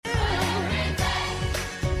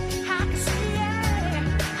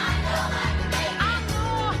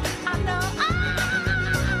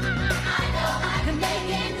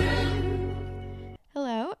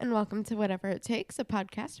Welcome to Whatever It Takes, a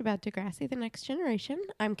podcast about Degrassi, The Next Generation.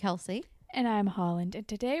 I'm Kelsey. And I'm Holland. And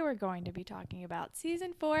today we're going to be talking about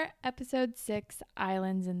Season 4, Episode 6,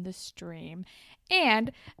 Islands in the Stream.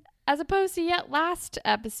 And as opposed to yet last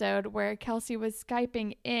episode where Kelsey was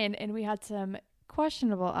Skyping in and we had some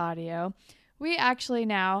questionable audio, we actually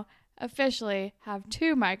now officially have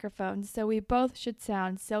two microphones, so we both should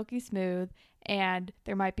sound silky smooth, and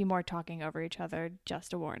there might be more talking over each other,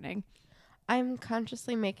 just a warning. I'm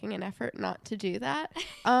consciously making an effort not to do that.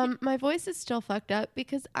 My voice is still fucked up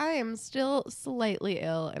because I am still slightly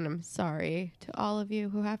ill, and I'm sorry to all of you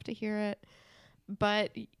who have to hear it.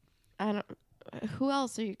 But who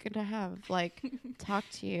else are you going to have, talk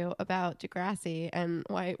to you about Degrassi and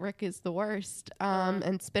why Rick is the worst,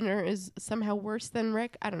 and Spinner is somehow worse than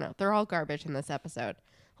Rick? I don't know. They're all garbage in this episode.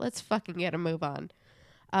 Let's fucking get a move on.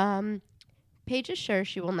 Paige is sure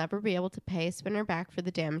she will never be able to pay Spinner back for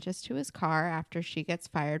the damages to his car after she gets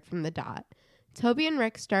fired from the Dot. Toby and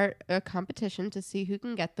Rick start a competition to see who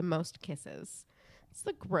can get the most kisses. It's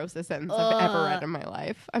the grossest sentence I've ever read in my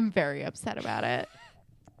life. I'm very upset about it.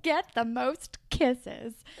 Get the most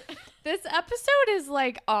kisses. This episode is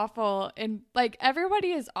awful, and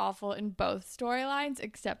everybody is awful in both storylines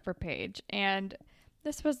except for Paige. And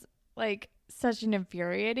this was such an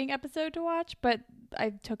infuriating episode to watch, but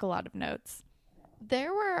I took a lot of notes.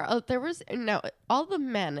 All the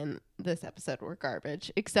men in this episode were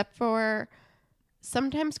garbage, except for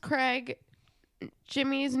sometimes Craig.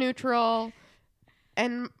 Jimmy's neutral,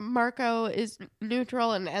 and Marco is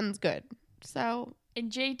neutral and ends good. So,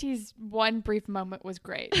 and JT's one brief moment was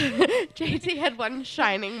great. JT had one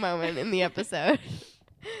shining moment in the episode.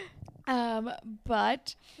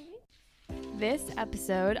 But this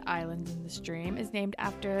episode, Islands in the Stream, is named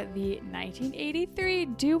after the 1983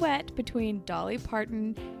 duet between Dolly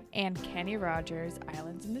Parton and Kenny Rogers,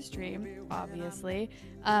 Islands in the Stream, obviously.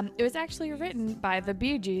 It was actually written by the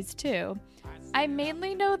Bee Gees, too. I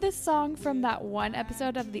mainly know this song from that one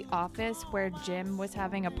episode of The Office where Jim was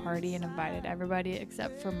having a party and invited everybody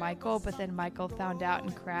except for Michael, but then Michael found out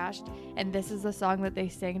and crashed, and this is the song that they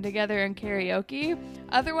sang together in karaoke.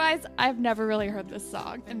 Otherwise, I've never really heard this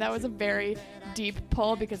song, and that was a very deep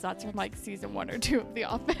pull because that's from season 1 or 2 of The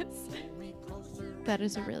Office. That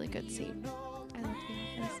is a really good scene. I love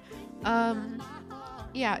The Office.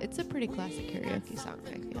 Yeah, it's a pretty classic karaoke song,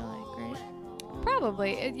 I feel like, right?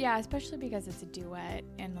 Probably, yeah, especially because it's a duet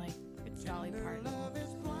and it's Dolly Parton,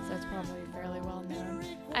 so it's probably fairly well known.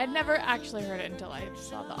 I'd never actually heard it until I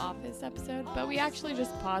saw the Office episode, but we actually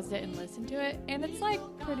just paused it and listened to it, and it's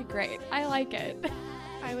pretty great. I like it.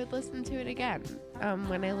 I would listen to it again.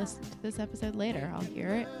 When I listen to this episode later, I'll hear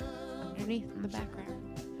it underneath in the background.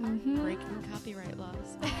 Breaking copyright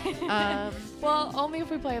laws. Well, only if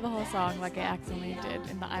we play the whole song like I accidentally did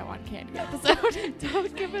in the I Want Candy episode.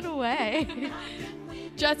 Don't give it away.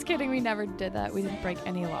 Just kidding, we never did that. We didn't break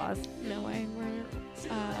any laws. No way. We're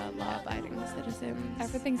law-abiding citizens.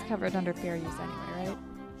 Everything's covered under fair use anyway, right?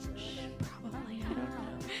 Probably. I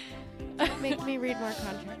don't know. Don't make me read more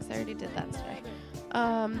contracts. I already did that today.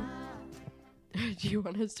 Do you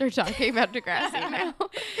want to start talking about Degrassi now?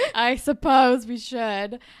 I suppose we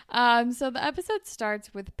should. So the episode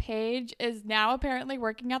starts with Paige is now apparently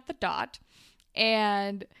working at the Dot,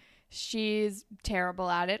 and she's terrible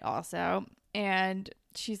at it also. And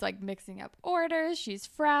she's mixing up orders. She's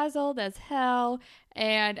frazzled as hell.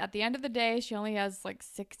 And at the end of the day, she only has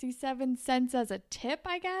 67 cents as a tip,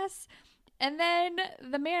 I guess. And then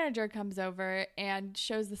the manager comes over and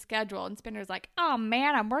shows the schedule, and Spinner's like, oh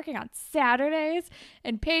man, I'm working on Saturdays.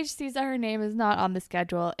 And Paige sees that her name is not on the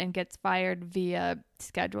schedule and gets fired via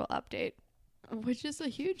schedule update. Which is a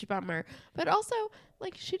huge bummer. But also,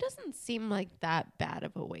 she doesn't seem that bad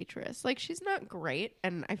of a waitress. She's not great,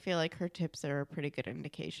 and I feel like her tips are a pretty good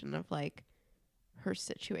indication of, her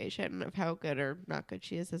situation, of how good or not good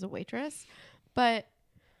she is as a waitress. But,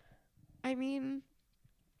 I mean,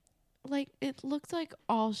 it looks like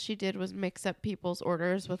all she did was mix up people's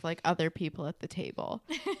orders with other people at the table,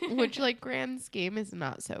 which grand scheme is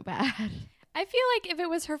not so bad. I feel like if it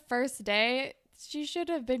was her first day, she should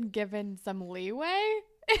have been given some leeway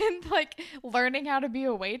in learning how to be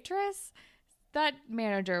a waitress. That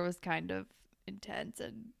manager was kind of intense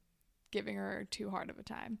and giving her too hard of a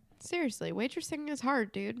time. Seriously, waitressing is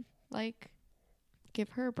hard, dude. Give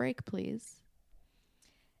her a break, please.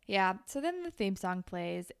 Yeah, so then the theme song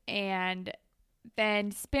plays, and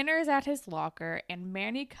then Spinner's at his locker, and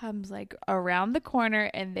Manny comes around the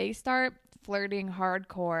corner, and they start flirting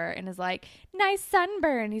hardcore, and is like, nice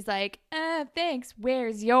sunburn. He's like, thanks,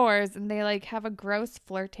 where's yours? And they have a gross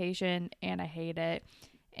flirtation, and I hate it.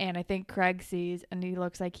 And I think Craig sees, and he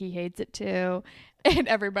looks like he hates it too. and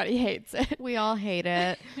everybody hates it. We all hate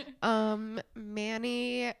it.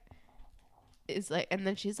 Manny is like, and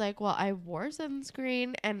then she's like, well, I wore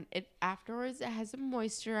sunscreen and it afterwards it has a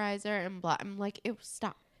moisturizer and blah. I'm like, ew,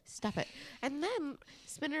 stop it. And then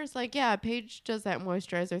Spinner's like, yeah, Paige does that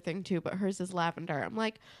moisturizer thing too, but hers is lavender. I'm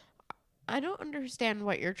like, I don't understand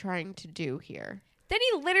what you're trying to do here. Then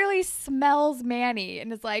he literally smells Manny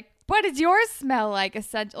and is like, what does yours smell like?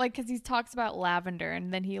 Essentially, like, because he talks about lavender,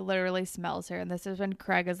 and then he literally smells her. And this is when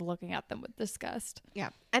Craig is looking at them with disgust.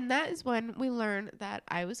 Yeah. And that is when we learn that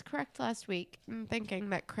I was correct last week in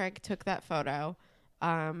thinking that Craig took that photo.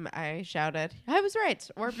 I shouted, I was right.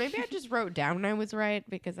 Or maybe I just wrote down I was right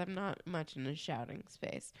because I'm not much in a shouting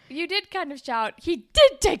space. You did kind of shout, he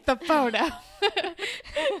did take the photo.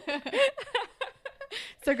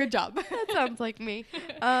 So good job. That sounds like me.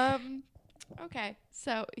 Okay,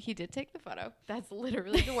 so he did take the photo. That's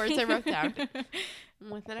literally the words I wrote down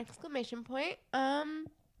with an exclamation point.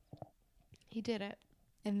 He did it.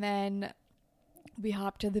 And then we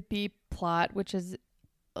hop to the B plot, which is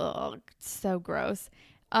so gross.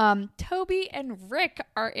 Toby and Rick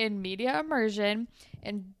are in media immersion,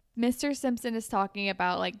 and Mr. Simpson is talking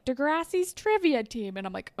about like Degrassi's trivia team, and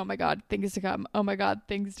I'm like, oh my god, things to come. Oh my god,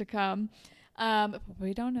 things to come. But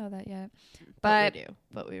we don't know that yet. But we do.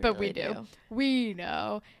 But we do. We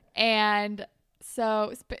know. And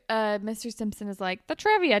so Mr. Simpson is like, the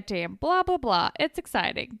trivia team, blah, blah, blah. It's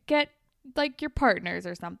exciting. Get like your partners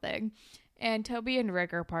or something. And Toby and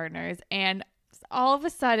Rick are partners. And all of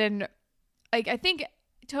a sudden, like, I think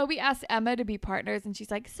Toby asked Emma to be partners, and she's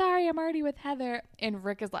like, sorry, I'm already with Heather. And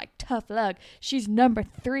Rick is like, tough luck. She's number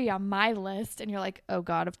 3 on my list. And you're like, oh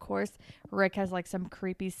God, of course. Rick has like some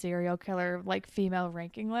creepy serial killer, like female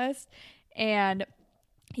ranking list. And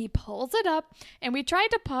he pulls it up, and we tried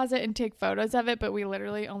to pause it and take photos of it, but we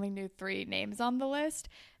literally only knew 3 names on the list.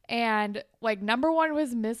 And like number 1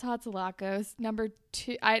 was Miss Hatzilakos. Number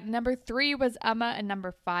 3 was Emma, and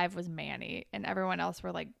number 5 was Manny. And everyone else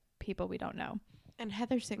were like people we don't know. And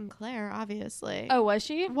Heather Sinclair, obviously. Oh, was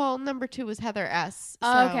she? Well, number 2 was Heather S.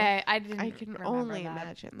 So okay, I can only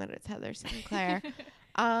imagine that it's Heather Sinclair.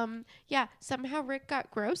 Yeah, somehow Rick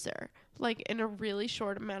got grosser, like in a really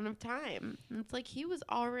short amount of time. And it's like he was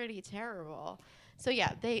already terrible. So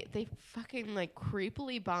yeah, they fucking like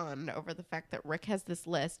creepily bond over the fact that Rick has this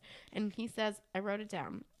list, and he says, I wrote it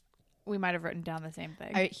down. We might have written down the same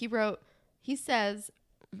thing. He says,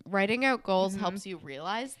 writing out goals helps you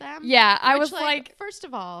realize them. Yeah, I was like, first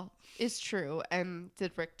of all, is true. And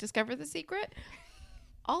did Rick discover the secret?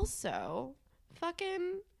 Also,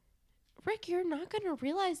 fucking Rick, you're not going to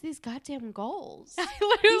realize these goddamn goals.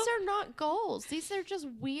 These are not goals. These are just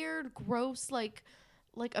weird, gross, like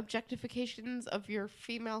objectifications of your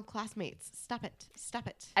female classmates. Stop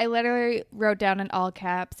it. I literally wrote down in all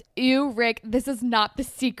caps, ew, Rick, this is not the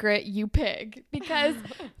secret, you pig. Because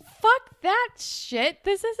fuck that shit.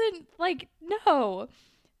 This isn't like, no.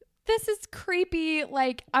 This is creepy.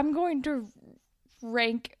 Like, I'm going to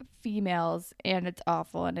rank females, and it's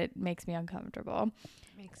awful, and it makes me uncomfortable.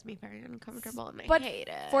 It makes me very uncomfortable, and I hate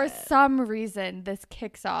it. For some reason, this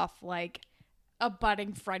kicks off like a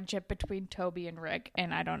budding friendship between Toby and Rick,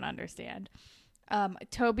 and I don't understand.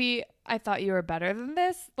 Toby, I thought you were better than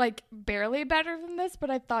this. Like, barely better than this, but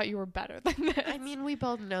I thought you were better than this. I mean, we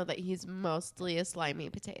both know that he's mostly a slimy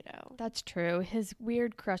potato. That's true. His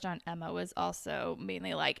weird crush on Emma was also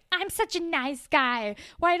mainly like, I'm such a nice guy.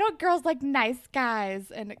 Why don't girls like nice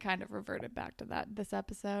guys? And it kind of reverted back to that this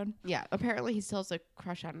episode. Yeah, apparently he still has a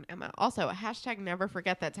crush on Emma. Also, hashtag never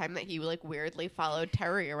forget that time that he like weirdly followed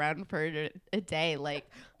Terry around for a day, like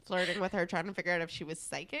flirting with her, trying to figure out if she was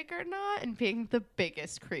psychic or not, and being the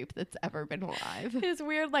biggest creep that's ever been alive. His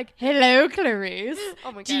weird like, hello, Clarice.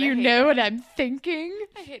 Oh my God, do you know what I'm thinking?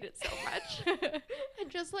 I hate it so much. And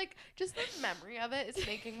just the memory of it is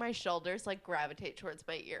making my shoulders like gravitate towards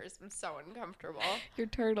my ears. I'm so uncomfortable. You're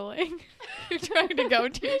turtling. You're trying to go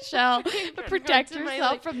to your shell to protect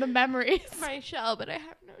yourself from the memories. My shell, but I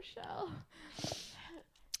have no shell.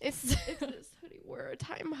 If this hoodie were a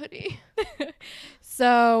time hoodie.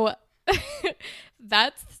 So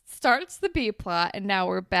that starts the B plot, and now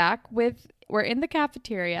we're in the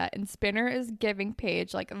cafeteria, and Spinner is giving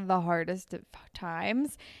Paige like the hardest of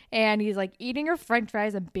times, and he's like eating her french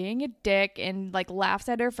fries and being a dick, and like laughs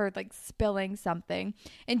at her for like spilling something.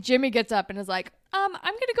 And Jimmy gets up and is like, I'm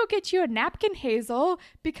gonna go get you a napkin, Hazel,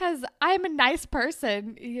 because I'm a nice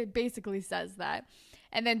person. He basically says that.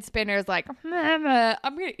 And then Spinner's like, Mama,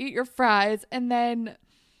 I'm going to eat your fries. And then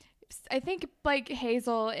I think like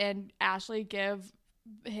Hazel and Ashley give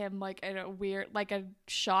him like a weird, like a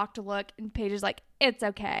shocked look. And Paige is like, it's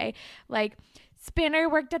okay. Like Spinner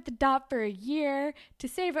worked at the dot for a year to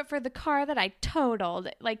save it for the car that I totaled.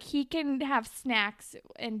 Like, he can have snacks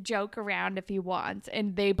and joke around if he wants.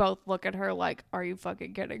 And they both look at her like, are you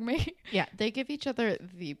fucking kidding me? Yeah, they give each other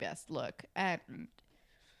the best look, and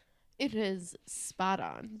it is spot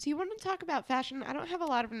on. Do you want to talk about fashion? I don't have a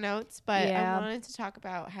lot of notes, but Yeah. I wanted to talk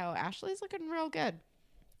about how Ashley's looking real good.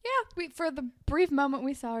 Yeah, for the brief moment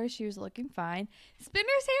we saw her, she was looking fine. Spinner's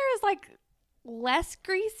hair is like less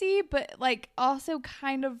greasy, but like also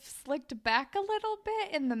kind of slicked back a little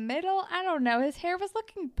bit in the middle. I don't know. His hair was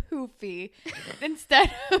looking poofy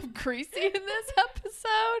instead of greasy in this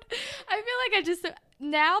episode. I feel like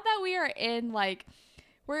now that we are in like,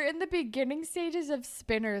 we're in the beginning stages of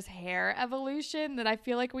Spinner's hair evolution, that I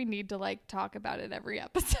feel like we need to like talk about it every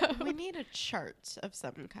episode. We need a chart of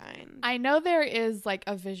some kind. I know there is like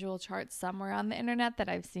a visual chart somewhere on the internet that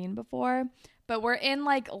I've seen before, but we're in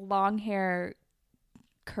like long hair,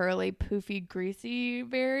 curly, poofy, greasy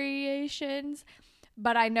variations.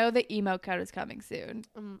 But I know the emo cut is coming soon.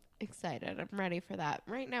 I'm excited. I'm ready for that.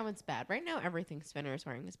 Right now it's bad. Right now everything Spinner is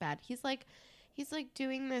wearing is bad. He's like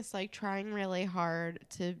doing this, like trying really hard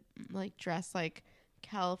to like dress like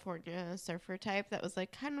California surfer type that was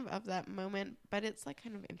like kind of that moment, but it's like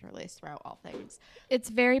kind of interlaced throughout all things. It's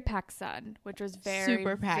very PacSun, which was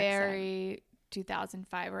Super PacSun. very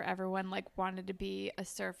 2005, where everyone like wanted to be a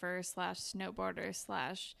surfer / snowboarder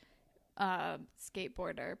 /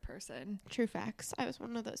 skateboarder person. True facts. I was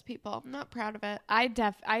one of those people. I'm not proud of it. I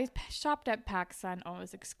shopped at PacSun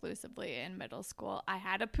almost exclusively in middle school. I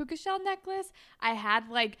had a puka shell necklace. I had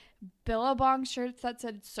like Billabong shirts that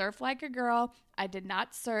said "Surf Like a Girl." I did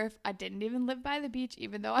not surf. I didn't even live by the beach,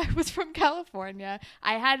 even though I was from California.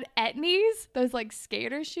 I had Etnies, those like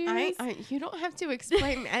skater shoes. You don't have to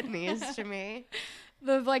explain Etnies to me.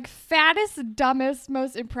 The like fattest, dumbest,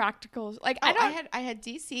 most impractical. Like I had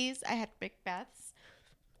DCs. I had Macbeths.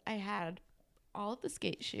 I had all of the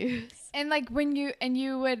skate shoes. And like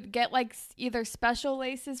you would get like either special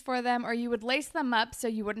laces for them, or you would lace them up so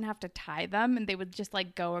you wouldn't have to tie them, and they would just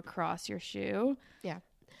like go across your shoe. Yeah.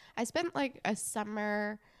 I spent like a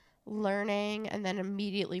summer learning and then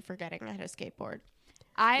immediately forgetting I had a skateboard.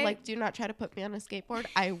 Do not try to put me on a skateboard.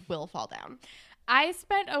 I will fall down. I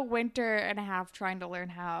spent a winter and a half trying to learn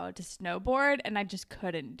how to snowboard, and I just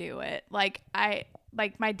couldn't do it. Like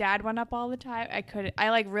my dad went up all the time. I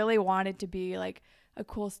like really wanted to be like a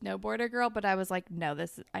cool snowboarder girl, but I was like, no,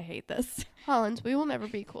 I hate this. Holland, we will never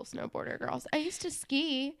be cool snowboarder girls. I used to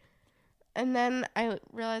ski, and then I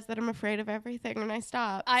realized that I'm afraid of everything, and I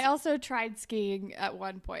stopped. I also tried skiing at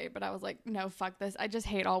one point, but I was like, no, fuck this. I just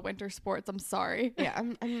hate all winter sports. I'm sorry. Yeah,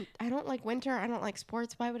 I don't like winter. I don't like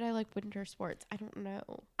sports. Why would I like winter sports? I don't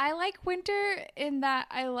know. I like winter in that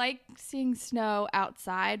I like seeing snow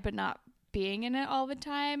outside, but not being in it all the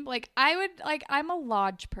time. Like I'm a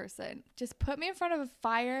lodge person. Just put me in front of a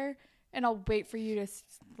fire and I'll wait for you to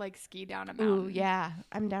like ski down a mountain. Ooh, yeah.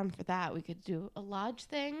 I'm down for that. We could do a lodge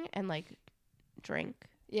thing and like drink.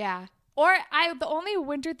 Yeah. Or the only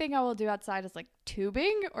winter thing I will do outside is like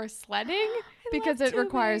tubing or sledding because it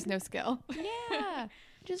requires no skill. Yeah.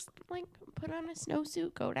 Just like put on a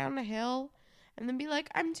snowsuit, go down a hill, and then be like,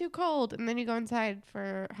 I'm too cold. And then you go inside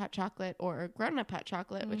for hot chocolate or grown-up hot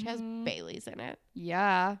chocolate, which has Baileys in it.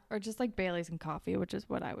 Yeah. Or just like Baileys and coffee, which is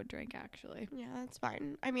what I would drink actually. Yeah, that's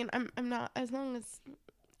fine. I mean, I'm not, as long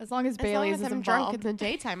as Baileys is I'm involved. drunk in the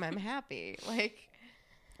daytime, I'm happy. Like,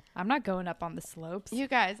 I'm not going up on the slopes. you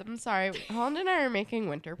guys, I'm sorry. Holland and I are making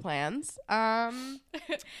winter plans.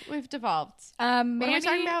 We've devolved. What are we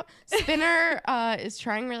talking about? Spinner is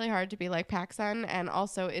trying really hard to be like PacSun, and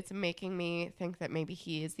also it's making me think that maybe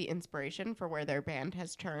he is the inspiration for where their band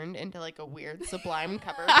has turned into like a weird Sublime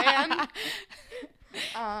cover band.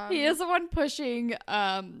 He is the one pushing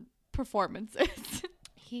performances.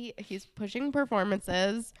 He's pushing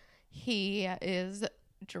performances. He is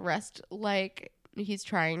dressed like he's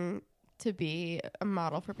trying to be a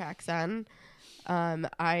model for PacSun.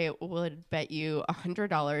 I would bet you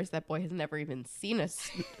 $100 that boy has never even seen a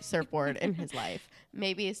surfboard in his life.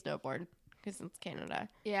 Maybe a snowboard because it's Canada.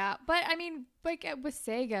 Yeah, but I mean, like at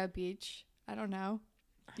Wasaga Beach, I don't know.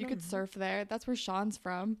 You could surf there. That's where Sean's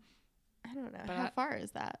from. I don't know. But How far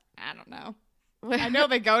is that? I don't know. I know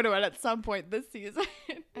they go to it at some point this season.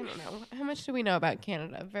 I don't know. How much do we know about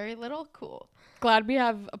Canada? Very little? Cool. Glad we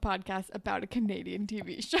have a podcast about a Canadian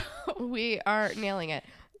TV show. We are nailing it.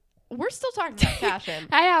 We're still talking about fashion.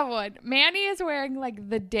 I have one. Manny is wearing like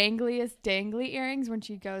the dangliest dangly earrings when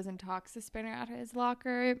she goes and talks to Spinner at his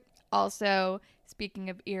locker. Also, speaking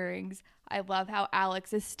of earrings, I love how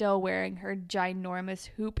Alex is still wearing her ginormous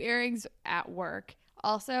hoop earrings at work.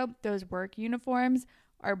 Also, those work uniforms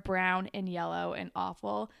are brown and yellow and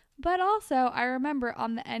awful. But also, I remember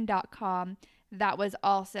on the N.com, that was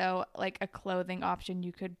also like a clothing option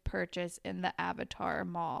you could purchase in the Avatar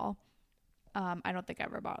Mall. I don't think I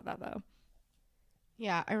ever bought that though.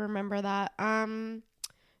 Yeah, I remember that.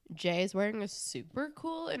 Jay is wearing a super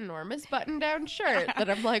cool, enormous button-down shirt that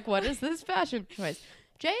I'm like, what is this fashion choice?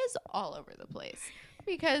 Jay is all over the place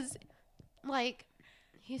because, like,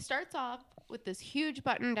 he starts off with this huge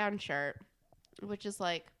button-down shirt, which is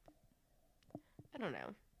like, I don't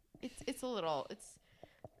know. It's a little,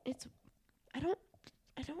 I don't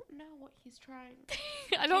know what he's trying.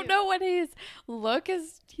 I don't know what his look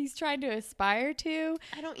is he's trying to aspire to.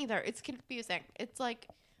 I don't either. It's confusing. It's like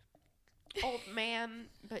old man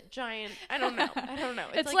but giant. I don't know.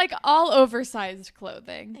 It's like all oversized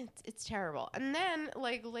clothing. It's terrible. And then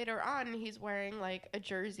like later on he's wearing like a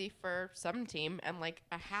jersey for some team and like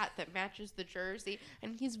a hat that matches the jersey,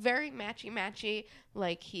 and he's very matchy,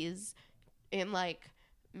 like he's in like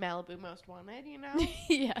Malibu Most Wanted, you know?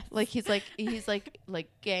 Yes. Like he's like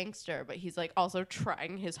gangster, but he's like also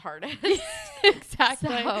trying his hardest.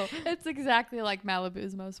 Exactly. So, it's exactly like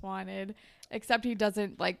Malibu's Most Wanted, except he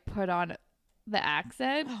doesn't like put on the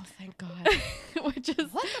accent. oh, thank God. Which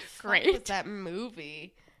is What the fuck great. was that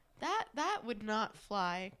movie? That would not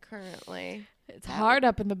fly currently. It's hard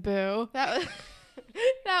up in the boo. That was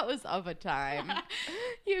that was of a time.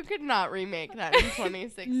 You could not remake that in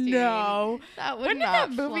 2016. No. That would When did not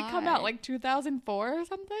that movie come fly. out? Like 2004 or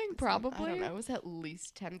something? Probably. I don't know. It was at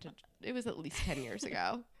least 10 years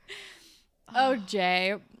ago. Oh,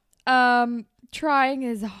 Jay. Trying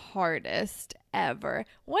his hardest ever.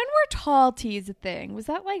 When were tall tees a thing? Was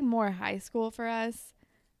that like more high school for us?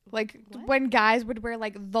 Like What? when guys would wear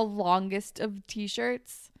like the longest of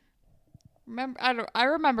t-shirts? I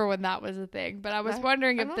remember when that was a thing, but I was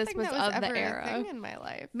wondering I if don't this think was that of the ever a era. thing in my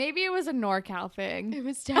life. Maybe it was a NorCal thing. It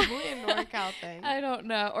was definitely a NorCal thing. I don't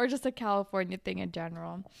know, or just a California thing in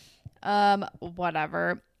general.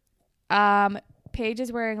 Whatever. Paige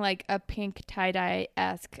is wearing like a pink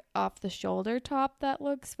tie-dye-esque off-the-shoulder top that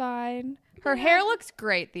looks fine. Her hair looks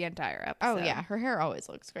great the entire episode. Oh yeah, her hair always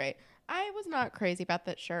looks great. I was not crazy about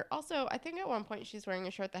that shirt. Also, I think at one point she's wearing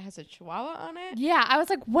a shirt that has a chihuahua on it. Yeah, I was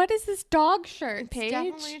like, what is this dog shirt, It's Paige?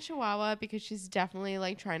 definitely a chihuahua because she's definitely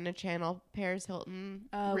like trying to channel Paris Hilton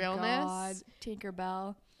realness. God.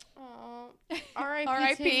 Tinkerbell. Oh, R.I.P.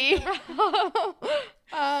 R.I.P. Tinkerbell.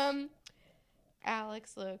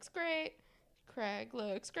 Alex looks great. Craig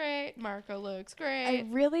looks great. Marco looks great. I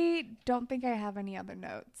really don't think I have any other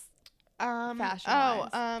notes. Fashion.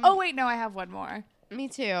 Oh wait, no, I have one more. Me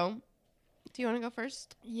too. Do you want to go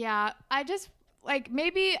first? Yeah, I just like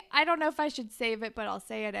maybe I don't know if I should save it, but I'll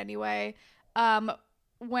say it anyway.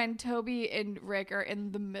 When Toby and Rick are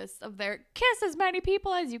in the midst of their kiss as many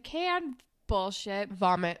people as you can bullshit,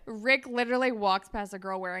 Vomit. Rick literally walks past a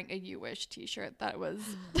girl wearing a You Wish t-shirt that was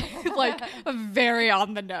like very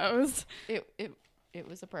on the nose. It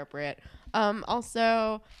was appropriate.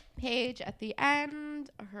 Also, Paige at the end,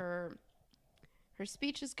 her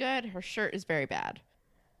speech is good. Her shirt is very bad.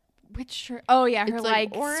 Which shirt? Oh yeah, her It's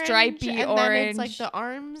like orange, stripy and orange. then it's like the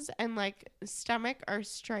arms and like stomach are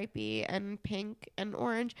stripy and pink and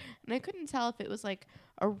orange. And I couldn't tell if it was like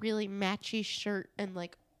a really matchy shirt and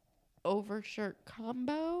like overshirt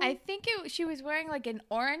combo. I think she was wearing like an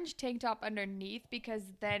orange tank top underneath because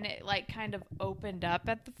then it like kind of opened up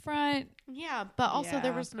at the front. Yeah, but also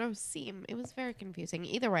there Yeah. was no seam. It was very confusing.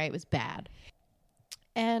 Either way, it was bad.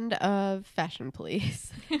 End of Fashion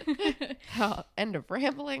Police. End of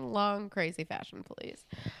rambling, long, crazy Fashion Police.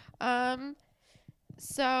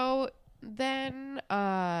 So then,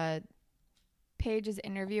 Paige is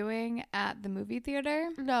interviewing at the movie theater.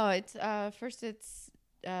 no, it's first it's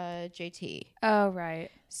JT. Oh right.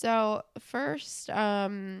 So first,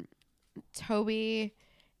 Toby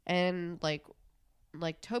and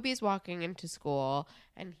like Toby's walking into school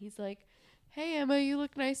and he's like, "Hey Emma, you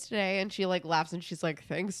look nice today." And she like laughs and she's like,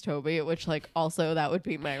 "Thanks, Toby," which like also that would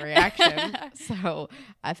be my reaction. So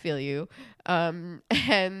I feel you. And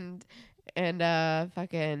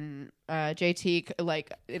fucking JT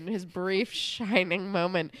like in his brief shining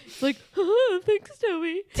moment, he's like, "Oh, thanks,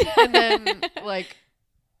 Toby," and then like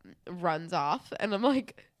runs off, and I'm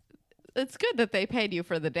like, it's good that they paid you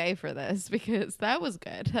for the day for this because that was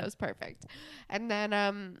good. That was perfect. And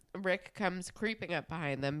then Rick comes creeping up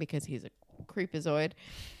behind them because he's a creepazoid,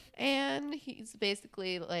 and he's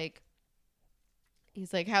basically like,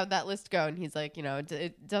 how'd that list go? And he's like,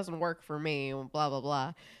 it doesn't work for me, blah blah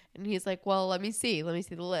blah. And he's like, well, let me see the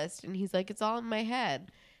list. And he's like, it's all in my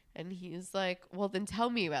head. And he's like, well, then tell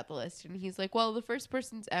me about the list. And he's like, well, the first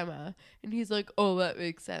person's Emma. And he's like, oh, that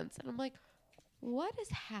makes sense. And I'm like, What is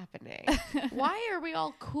happening? Why are we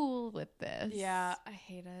all cool with this? Yeah, I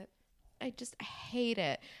hate it. I just hate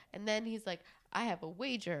it. And then he's like, I have a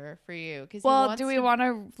wager for you. Well, do we want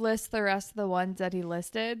to list the rest of the ones that he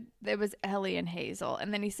listed? It was Ellie and Hazel.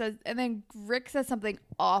 And then Rick says something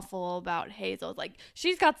awful about Hazel. It's like,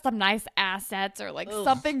 she's got some nice assets or like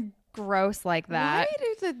something gross like that. Why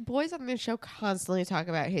do the boys on this show constantly talk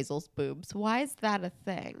about Hazel's boobs? Why is that a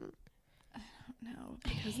thing? I don't know.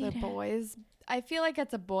 Because they're boys. I feel like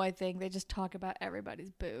it's a boy thing. They just talk about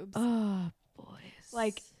everybody's boobs. Oh, boys.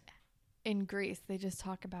 Like in Greece, they just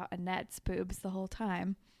talk about Annette's boobs the whole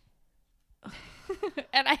time.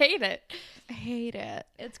 And I hate it. I hate it.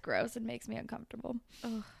 It's gross and makes me uncomfortable.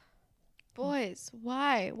 Ugh. Boys,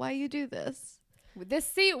 why? Why you do this?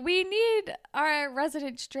 We need our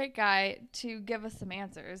resident straight guy to give us some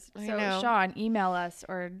answers. I So know. Sean, email us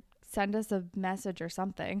or send us a message or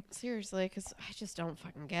something. Seriously, because I just don't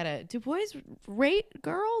fucking get it. Do boys rate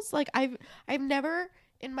girls? Like I've never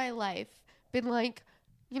in my life been like,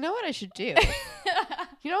 you know what I should do?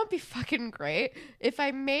 You know what'd be fucking great? If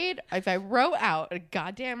I wrote out a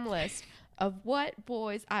goddamn list of what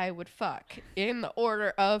boys I would fuck in the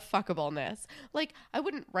order of fuckableness. Like, I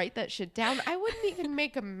wouldn't write that shit down. I wouldn't even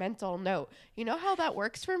make a mental note. You know how that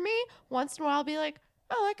works for me? Once in a while I'll be like,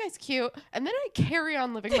 oh, that guy's cute. And then I carry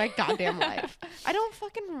on living my goddamn life. I don't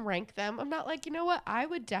fucking rank them. I'm not like, you know what? I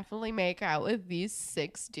would definitely make out with these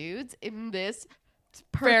 6 dudes in this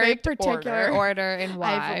Very perfect particular order and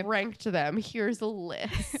why. I've ranked them. Here's a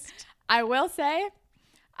list. I will say,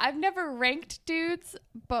 I've never ranked dudes,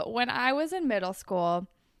 but when I was in middle school,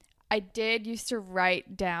 I did used to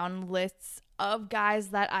write down lists of guys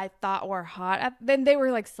that I thought were hot. Then they were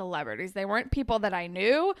like celebrities. They weren't people that I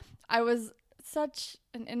knew. I was such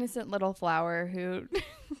an innocent little flower who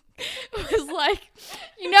was like,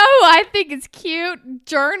 you know who I think is cute?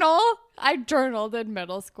 Journal. I journaled in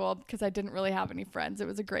middle school because I didn't really have any friends. It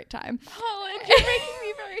was a great time. Holland, you're making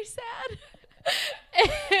me very sad.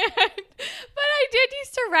 But I did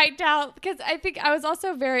used to write down, because I think I was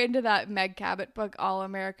also very into that Meg Cabot book, All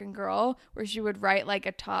American Girl, where she would write like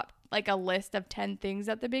a list of 10 things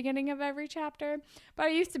at the beginning of every chapter. But I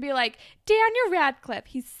used to be like, Daniel Radcliffe,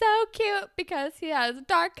 he's so cute because he has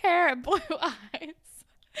dark hair and blue eyes.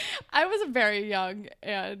 I was a very young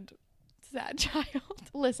and sad child.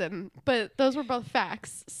 Listen, but those were both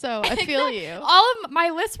facts, so I feel you. All of my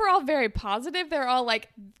lists were all very positive. They're all like,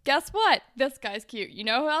 guess what? This guy's cute. You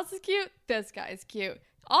know who else is cute? This guy's cute.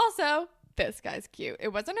 Also, this guy's cute.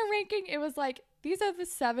 It wasn't a ranking. It was like, these are the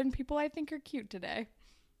 7 people I think are cute today.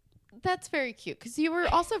 That's very cute, because you were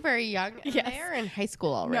also very young, and Yes. they are in high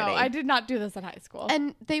school already. No, I did not do this in high school.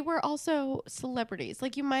 And they were also celebrities.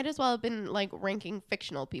 Like, you might as well have been, like, ranking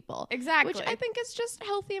fictional people. Exactly. Which I think is just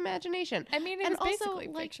healthy imagination. I mean, it And was also, basically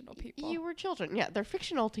like, fictional people. You were children. Yeah, they're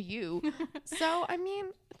fictional to you. So, I mean,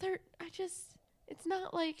 it's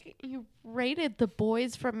not like you rated the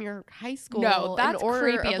boys from your high school No, that's in order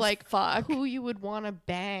creepy of, as like, fuck. who you would want to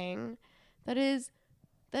bang. That is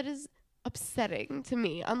upsetting to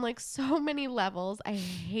me on, like, so many levels. I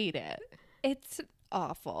hate it. It's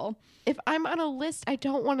awful. If I'm on a list, I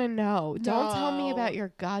don't want to know. Don't tell me No. about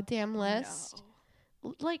your goddamn list.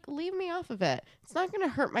 Like, leave me off of it. It's not going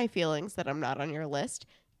to hurt my feelings that I'm not on your list.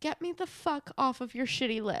 Get me the fuck off of your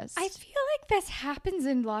shitty list. I feel like this happens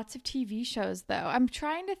in lots of TV shows, though. I'm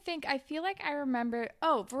trying to think. I feel like I remember,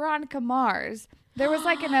 Veronica Mars. There was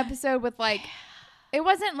like an episode with like, it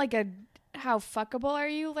wasn't like a how fuckable are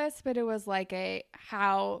you list, but it was like a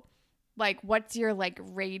how, like, what's your like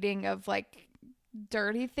rating of like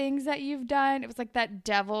dirty things that you've done. It was like that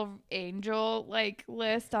devil angel like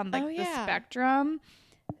list on like the spectrum.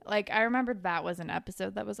 Like, I remember that was an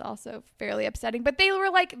episode that was also fairly upsetting, but they were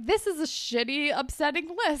like, this is a shitty, upsetting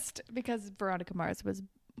list, because Veronica Mars was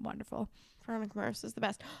wonderful. Veronica Mars is the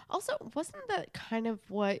best. Also, wasn't that kind of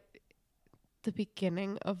what the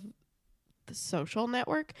beginning of The Social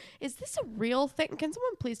Network? Is this a real thing? Can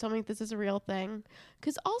someone please tell me if this is a real thing?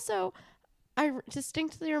 Because also, I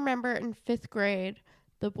distinctly remember in 5th grade,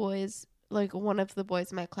 the boys, like one of the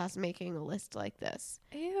boys in my class making a list like this.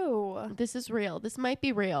 Ew. This is real. This might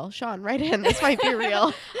be real. Sean, write in. This might be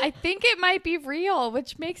real. I think it might be real,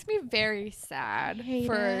 which makes me very sad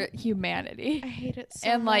for humanity I hate it so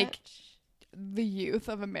and much. like the youth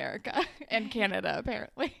of America and Canada,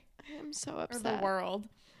 apparently, I'm so or upset. the world.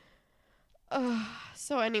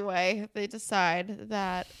 So anyway, they decide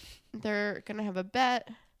that they're going to have a bet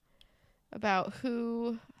about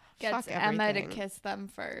who Gets fuck Emma to everything. kiss them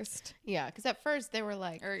first, Yeah, because at first they were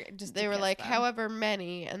like, or just they to were kiss like, them. however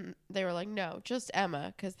many, and they were like, no, just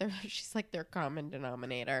Emma, because she's like their common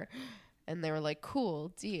denominator, and they were like, cool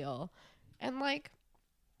deal, And like,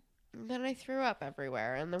 then I threw up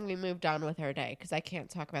everywhere, and then we moved on with our day because I can't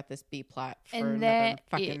talk about this B plot for another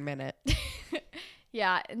fucking minute.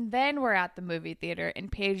 Yeah, and then we're at the movie theater, and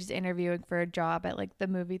Paige is interviewing for a job at like the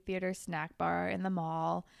movie theater snack bar in the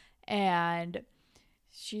mall, and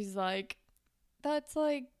she's like, one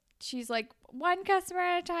customer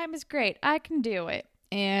at a time is great. I can do it.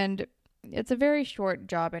 And it's a very short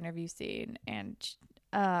job interview scene, and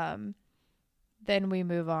then we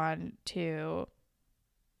move on to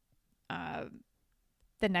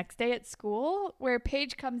the next day at school, where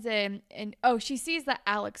Paige comes in and she sees that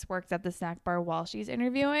Alex works at the snack bar while she's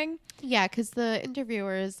interviewing. Yeah, because the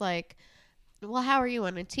interviewer is like, well, how are you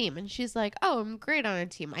on a team? And she's like, oh, I'm great on a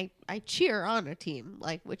team. I cheer on a team,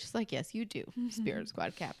 like, which is like, yes, you do, Spirit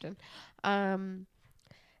Squad captain. And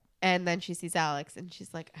then she sees Alex, and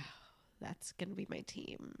she's like, oh, that's gonna be my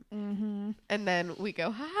team. Mm-hmm. And then we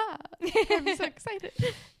go, haha, I'm so excited.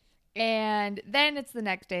 And then it's the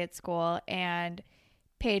next day at school, and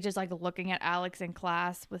Paige is like looking at Alex in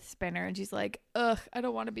class with Spinner, and she's like, ugh, I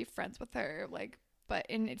don't want to be friends with her. Like, but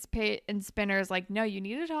and Spinner's like, no, you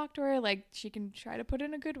need to talk to her. Like, she can try to put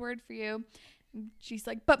in a good word for you. And she's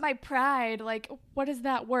like, but my pride, like, what is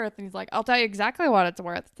that worth? And he's like, I'll tell you exactly what it's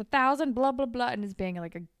worth. It's 1,000, blah, blah, blah. And is being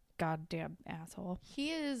like a goddamn asshole.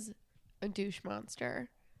 He is a douche monster.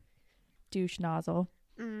 Douche nozzle.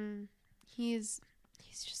 He's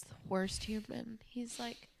just the worst human. He's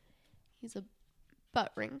a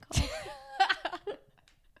butt wrinkle.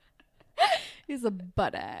 He's a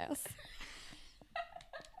butt ass.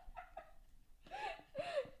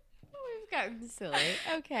 We've gotten silly.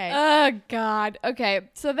 Okay. Oh, God. Okay.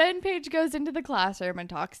 So then Paige goes into the classroom and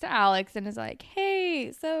talks to Alex and is like,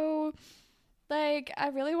 hey, so, like, I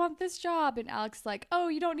really want this job. And Alex is like, oh,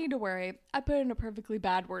 you don't need to worry. I put in a perfectly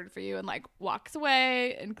bad word for you, and, like, walks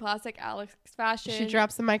away in classic Alex fashion. She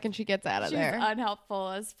drops the mic and she gets out of there. She's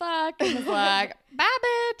unhelpful as fuck and is like, bye,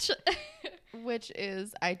 bitch. Which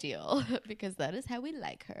is ideal because that is how we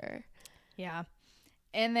like her. Yeah.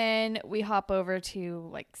 And then we hop over to,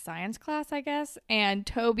 like, science class, I guess. And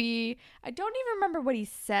Toby, I don't even remember what he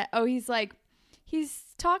said. Oh, he's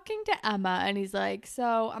talking to Emma, and he's like,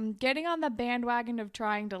 so I'm getting on the bandwagon of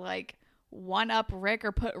trying to, like, one-up Rick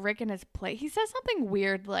or put Rick in his place. He says something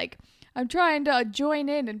weird, like, I'm trying to join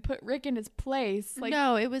in and put Rick in his place. Like,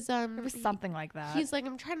 no, it was something like that. He's like,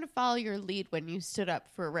 I'm trying to follow your lead when you stood up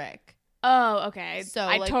for Rick. Oh, okay. So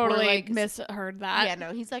I like, totally misheard that. Yeah,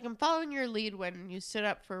 no, he's like, I'm following your lead when you stood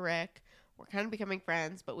up for Rick. We're kind of becoming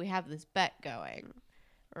friends, but we have this bet going,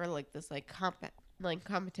 or like this like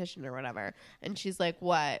competition or whatever. And she's like,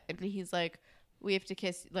 what? And he's like, we have to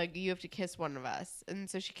kiss. Like, you have to kiss one of us. And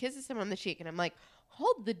so she kisses him on the cheek, and I'm like,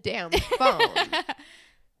 hold the damn phone.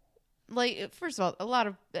 Like, first of all, a lot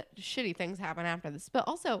of shitty things happen after this, but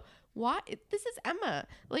also, this is Emma.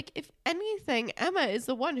 Like, if anything, Emma is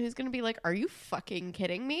the one who's going to be like, are you fucking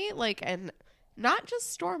kidding me? Like, and not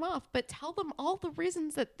just storm off, but tell them all the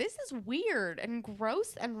reasons that this is weird and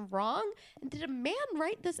gross and wrong. And did a man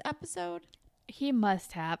write this episode? He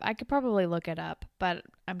must have. I could probably look it up, but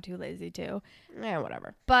I'm too lazy to. Yeah,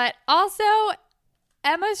 whatever. But also,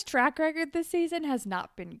 Emma's track record this season has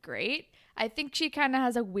not been great. I think she kind of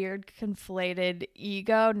has a weird conflated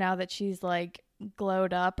ego now that she's like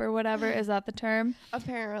glowed up or whatever. Is that the term?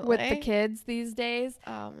 Apparently. With the kids these days.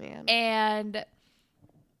 Oh, man. And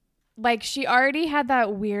like, she already had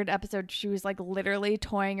that weird episode. She was like literally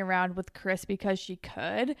toying around with Chris because she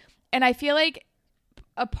could. And I feel like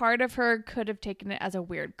a part of her could have taken it as a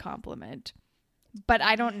weird compliment. But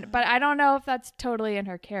I don't know if that's totally in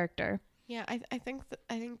her character. Yeah, I think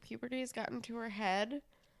puberty has gotten to her head.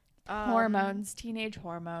 Hormones, teenage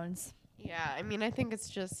hormones. Yeah, I mean, I think it's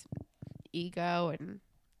just ego, and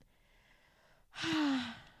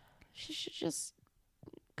she should just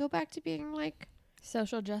go back to being like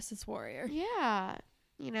social justice warrior. Yeah,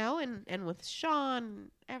 you know, and with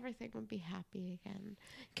Sean, everything would be happy again.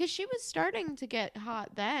 Because she was starting to get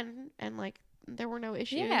hot then, and like there were no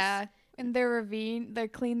issues. Yeah, and they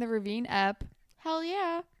cleaned the ravine up. Hell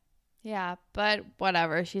yeah. Yeah, but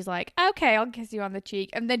whatever. She's like, okay, I'll kiss you on the cheek.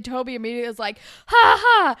 And then Toby immediately is like, ha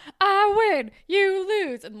ha, I win, you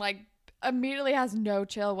lose. And like immediately has no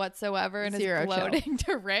chill whatsoever and Zero is gloating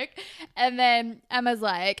to Rick. And then Emma's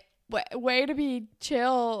like, way to be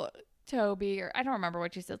chill, Toby. Or I don't remember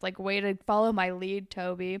what she says. Like, way to follow my lead,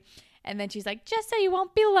 Toby. And then she's like, just so you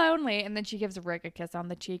won't be lonely. And then she gives Rick a kiss on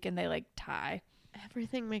the cheek and they like tie.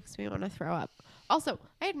 Everything makes me want to throw up. Also,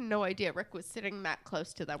 I had no idea Rick was sitting that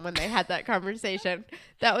close to them when they had that conversation.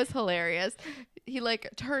 That was hilarious. he like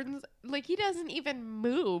turns, like he doesn't even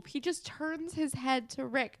move. He just turns his head to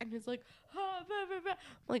Rick and is like, ah, blah, blah, blah.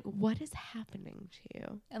 Like, what is happening to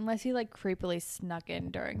you? Unless he like creepily snuck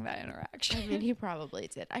in during that interaction. I mean, he probably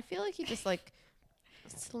did. I feel like he just like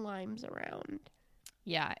slimes around.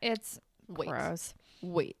 Yeah, it's gross.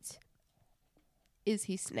 Wait. Is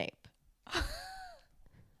he Snape?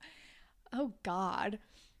 Oh God.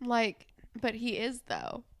 Like, but he is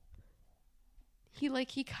though.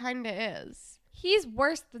 He kind of is. He's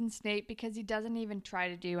worse than Snape because he doesn't even try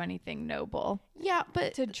to do anything noble. Yeah,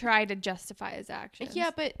 but to try to justify his actions. Yeah,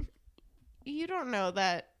 but you don't know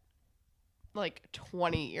that like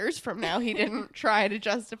 20 years from now he didn't try to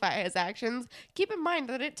justify his actions. Keep in mind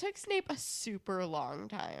that it took Snape a super long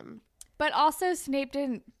time. But also Snape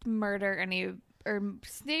didn't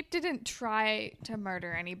Snape didn't try to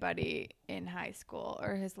murder anybody in high school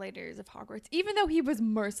or his later years of Hogwarts, even though he was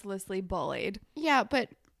mercilessly bullied. Yeah, but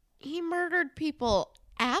he murdered people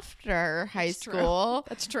after high school.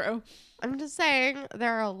 That's true. I'm just saying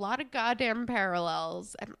there are a lot of goddamn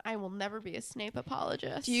parallels, and I will never be a Snape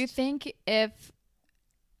apologist. Do you think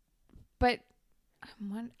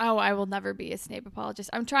I will never be a Snape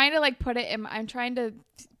apologist. I'm trying to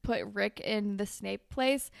put Rick in the Snape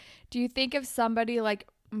place. Do you think if somebody like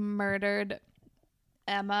murdered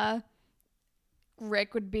Emma,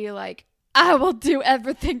 Rick would be like, I will do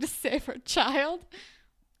everything to save her child?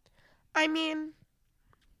 I mean,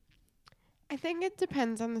 I think it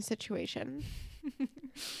depends on the situation.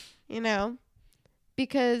 You know?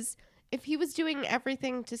 Because if he was doing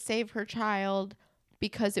everything to save her child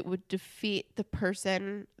because it would defeat the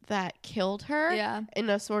person that killed her in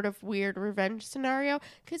a sort of weird revenge scenario,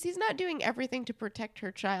 because he's not doing everything to protect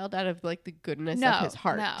her child out of like the goodness of his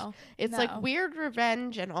heart. It's like weird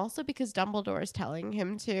revenge, and also because Dumbledore is telling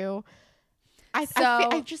him to.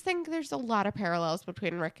 I just think there's a lot of parallels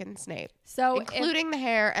between Rick and Snape. So including the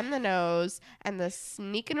hair and the nose and the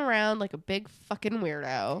sneaking around like a big fucking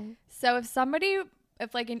weirdo. So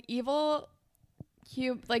if like an evil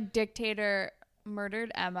dictator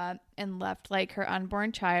murdered Emma and left like her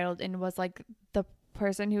unborn child and was like the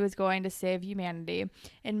person who was going to save humanity,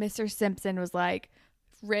 and Mr. Simpson was like,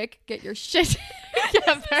 Rick, get your shit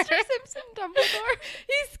together. Mr. Simpson Dumbledore.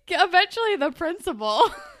 He's eventually the principal.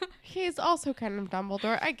 He's also kind of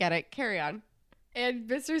Dumbledore. I get it. Carry on. And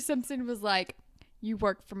Mr. Simpson was like, you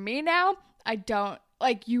work for me now? I don't,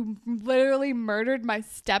 like, you literally murdered my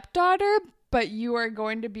stepdaughter, but you are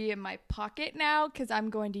going to be in my pocket now because I'm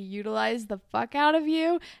going to utilize the fuck out of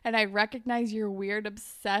you. And I recognize your weird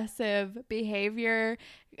obsessive behavior,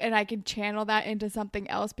 and I can channel that into something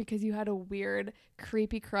else because you had a weird,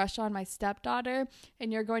 creepy crush on my stepdaughter,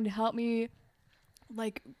 and you're going to help me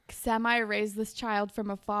like semi-raise this child from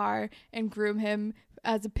afar and groom him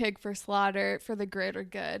as a pig for slaughter for the greater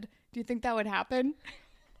good. Do you think that would happen?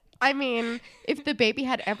 I mean, if the baby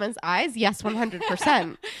had Emma's eyes, yes,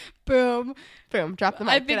 100%. Boom. Boom. Drop the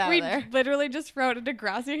mic. I think we literally just wrote a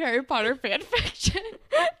Degrassi Harry Potter fan fiction.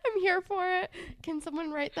 I'm here for it. Can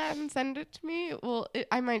someone write that and send it to me? Well,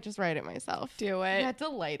 I might just write it myself. Do it. That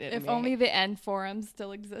delighted me. If only the N forums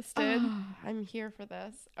still existed. I'm here for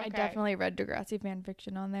this. Okay. I definitely read Degrassi fan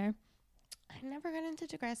fiction on there. I never got into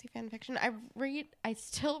Degrassi fan fiction. I don't read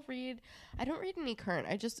any current.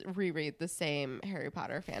 I just reread the same Harry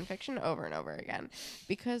Potter fan fiction over and over again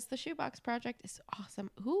because the Shoebox Project is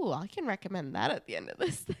awesome. Ooh, I can recommend that at the end of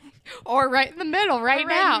this thing. Or right in the middle, right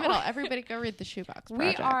now. In the middle. Everybody go read the Shoebox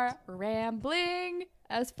Project. We are rambling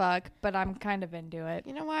as fuck, but I'm kind of into it.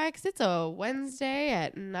 You know why? Because it's a Wednesday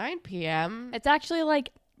at 9 p.m. It's actually like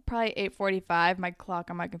probably 8:45. My clock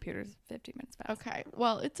on my computer is 15 minutes past. Okay.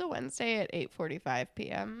 Well, it's a Wednesday at 8:45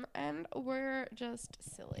 p.m. and we're just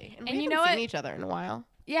silly. And we haven't seen each other in a while.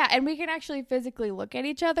 Yeah, and we can actually physically look at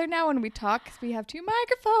each other now when we talk because we have two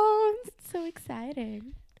microphones. It's so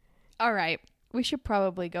exciting. All right. We should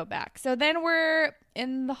probably go back. So then we're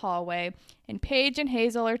in the hallway, and Paige and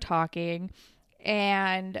Hazel are talking,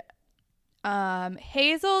 and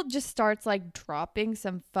Hazel just starts like dropping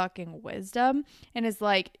some fucking wisdom and is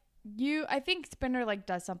like, I think Spinner like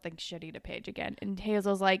does something shitty to Paige again, and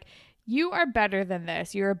Hazel's like, you are better than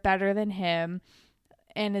this, you're better than him,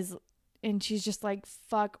 and she's just like,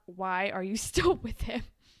 fuck, why are you still with him?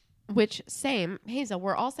 Which, same, Hazel,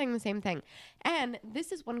 we're all saying the same thing. And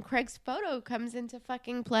this is when Craig's photo comes into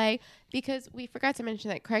fucking play, because we forgot to mention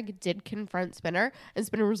that Craig did confront Spinner, and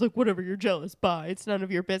Spinner was like, whatever, you're jealous, bye, it's none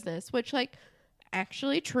of your business. Which, like,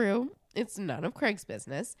 actually true, it's none of Craig's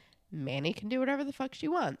business. Manny can do whatever the fuck she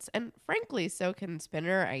wants. And frankly, so can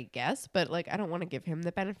Spinner, I guess, but, like, I don't want to give him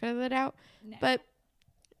the benefit of the doubt. No. But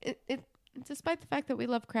it despite the fact that we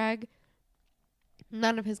love Craig,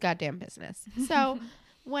 None of his goddamn business. So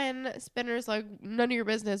when Spinner's like, none of your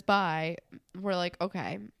business, bye, we're like,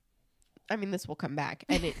 okay. I mean, this will come back.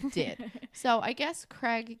 And it did. So I guess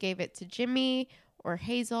Craig gave it to Jimmy or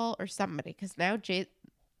Hazel or somebody. Because now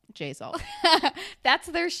Jazel. That's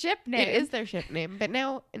their ship name. It is their ship name. But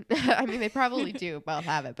now, I mean, they probably do both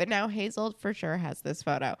have it. But now Hazel for sure has this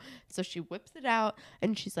photo. So she whips it out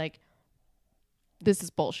and she's like, this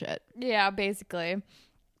is bullshit. Yeah, basically.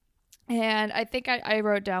 And I think I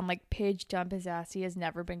wrote down, like, Paige dump his ass. He has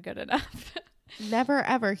never been good enough. Never,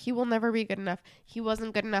 ever. He will never be good enough. He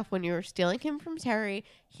wasn't good enough when you were stealing him from Terry.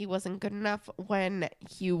 He wasn't good enough when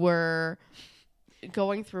you were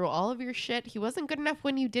going through all of your shit. He wasn't good enough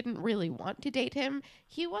when you didn't really want to date him.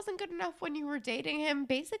 He wasn't good enough when you were dating him,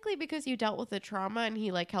 basically because you dealt with the trauma and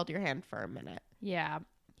he, like, held your hand for a minute. Yeah.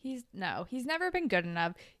 He's never been good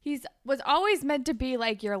enough. Was always meant to be,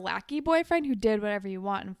 like, your lackey boyfriend who did whatever you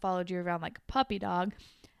want and followed you around like a puppy dog.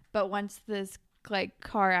 But once this, like,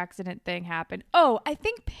 car accident thing happened. Oh, I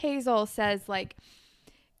think Hazel says, like,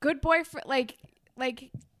 good boyfriend, like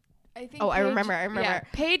I think. Oh, Paige, I remember. Yeah,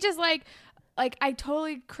 Paige is like, I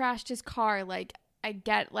totally crashed his car. Like, I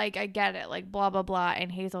get it. Like, blah, blah, blah.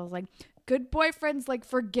 And Hazel's like, good boyfriends, like,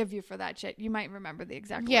 forgive you for that shit. You might remember the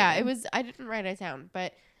exact Yeah, wording. it was, I didn't write it down,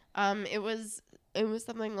 but it was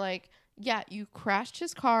something like, yeah, you crashed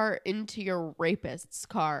his car into your rapist's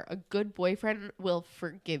car. A good boyfriend will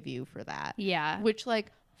forgive you for that. Yeah. Which,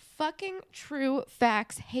 like, fucking true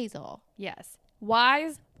facts, Hazel. Yes.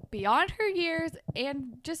 Wise beyond her years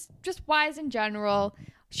and just wise in general.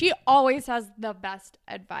 She always has the best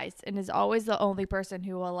advice and is always the only person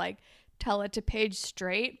who will, like, tell it to Paige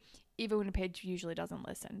straight, even when Paige usually doesn't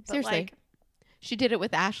listen. But, seriously. like, She did it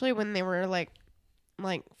with Ashley when they were, like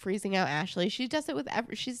freezing out Ashley. She does it with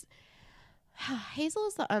Hazel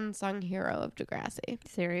is the unsung hero of Degrassi.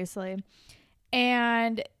 seriously.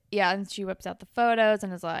 And yeah, and she whips out the photos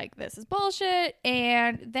and is like, this is bullshit.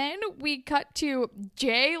 And then we cut to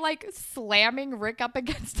Jay, like, slamming Rick up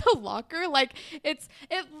against the locker. Like, it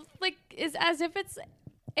is as if it's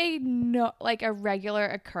a regular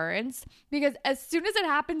occurrence, because as soon as it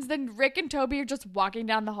happens, then Rick and Toby are just walking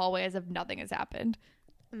down the hallway as if nothing has happened.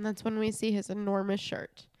 And that's when we see his enormous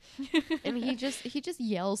shirt. And he just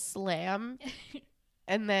yells slam.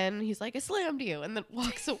 And then he's like, I slammed you, and then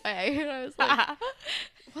walks away. And I was like,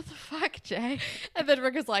 what the fuck, Jay? And then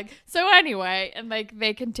Rick is like, so anyway, and, like,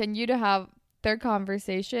 they continue to have their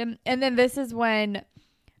conversation. And then this is when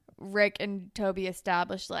Rick and Toby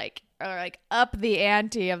establish, like, or, like, up the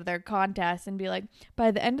ante of their contest and be like,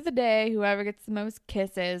 by the end of the day, whoever gets the most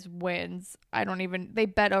kisses wins. They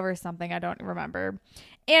bet over something. I don't remember.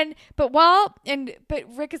 But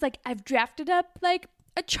Rick is like, I've drafted up, like,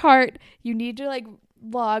 a chart. You need to, like,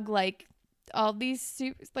 log, like, all these,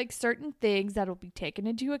 like, certain things that will be taken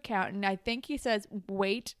into account. And I think he says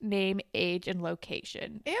weight, name, age, and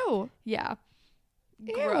location. Ew. Yeah.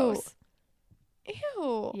 Ew. Gross.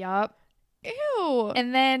 Ew. Yup. Ew.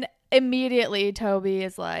 And then immediately Toby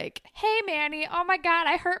is like, hey, Manny, oh my God,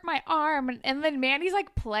 I hurt my arm. And then Manny's,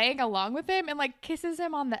 like, playing along with him and, like, kisses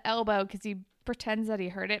him on the elbow because he pretends that he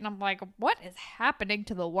hurt it. And I'm like, what is happening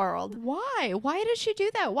to the world? Why? Why does she do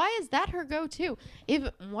that? Why is that her go-to? If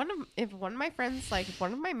one of my friends, like,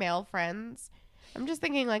 one of my male friends, I'm just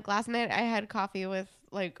thinking, like, last night I had coffee with,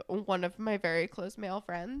 like, one of my very close male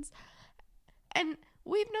friends, and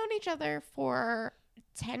we've known each other for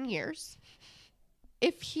 10 years.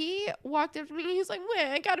 If he walked up to me and he's like, wait,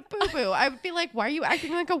 I got a boo-boo, I would be like, why are you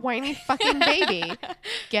acting like a whiny fucking baby?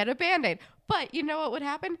 Get a Band-Aid. But you know what would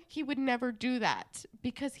happen? He would never do that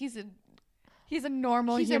because he's a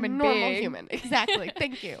normal human normal being. human. Exactly.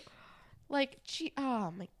 Thank you. Like,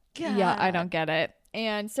 oh my God. Yeah, I don't get it.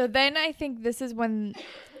 And so then I think this is when,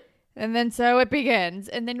 and then so it begins.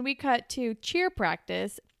 And then we cut to cheer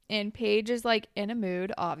practice. And Paige is, like, in a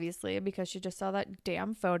mood, obviously, because she just saw that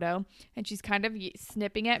damn photo. And she's kind of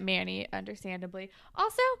snipping at Manny, understandably.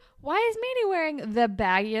 Also, why is Manny wearing the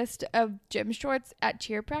baggiest of gym shorts at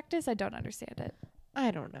cheer practice? I don't understand it.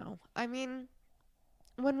 I don't know. I mean,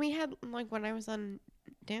 when I was on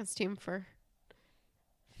dance team for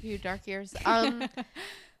a few dark years,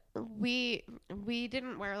 we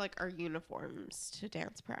didn't wear, like, our uniforms to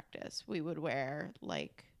dance practice. We would wear,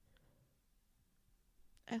 like,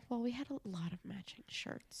 well, we had a lot of matching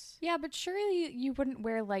shirts. Yeah, but surely you wouldn't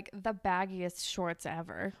wear, like, the baggiest shorts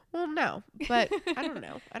ever. Well, no, but I don't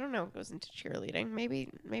know. I don't know what goes into cheerleading. Maybe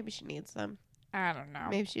she needs them. I don't know.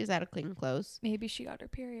 Maybe she's out of clean clothes. Maybe she got her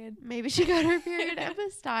period. Maybe she got her period Emma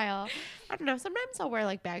style. I don't know. Sometimes I'll wear,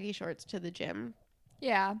 like, baggy shorts to the gym.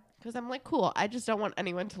 Yeah. Because I'm like, cool. I just don't want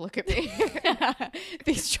anyone to look at me.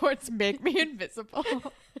 These shorts make me invisible.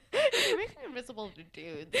 They make me invisible to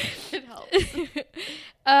dudes. It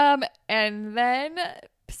helps. And then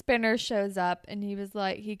Spinner shows up and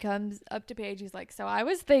he comes up to Paige. He's like, so I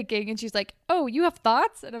was thinking, and she's like, oh, you have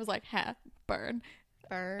thoughts? And I was like, burn.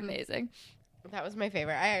 Amazing. That was my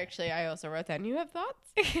favorite. I also wrote down, you have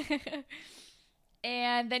thoughts?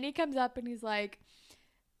 And then he comes up and he's like,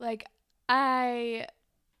 I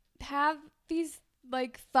have these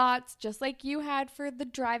thoughts just like you had for the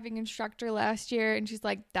driving instructor last year. And she's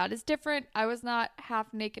like, that is different. I was not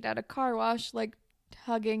half naked at a car wash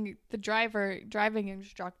hugging the driving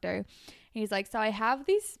instructor. And he's like, so I have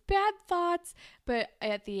these bad thoughts, but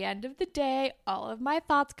at the end of the day, all of my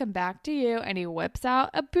thoughts come back to you. And he whips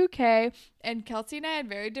out a bouquet, and Kelsey and I had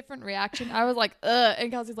very different reaction. I was like, ugh,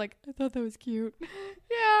 and Kelsey's like, I thought that was cute.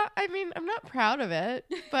 Yeah, I mean, I'm not proud of it,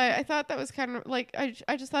 but I thought that was kind of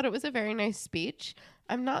I just thought it was a very nice speech.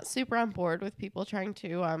 I'm not super on board with people trying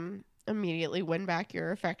to immediately win back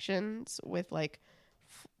your affections with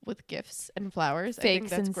with gifts and flowers. Fake, I think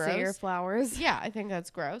that's sincere gross. flowers. Yeah, I think that's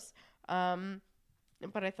gross.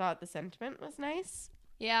 But I thought the sentiment was nice.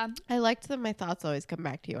 Yeah. I liked that my thoughts always come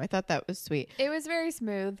back to you. I thought that was sweet. It was very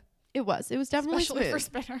smooth. It was definitely Especially smooth. for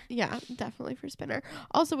Spinner. Yeah, definitely for Spinner.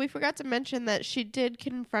 Also, we forgot to mention that she did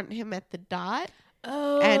confront him at the dot.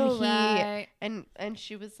 Oh, and he right. and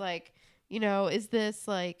she was like, is this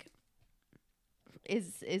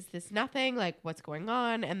is this nothing? Like, what's going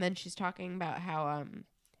on? And then she's talking about how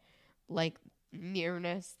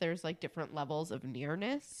nearness, there's different levels of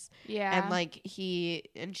nearness. Yeah.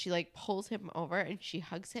 And she pulls him over and she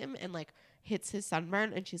hugs him and hits his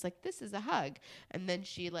sunburn, and she's like, this is a hug. And then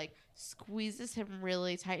she squeezes him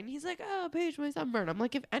really tight, and he's like, oh, Paige, my sunburn. I'm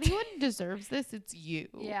like, if anyone deserves this, it's you.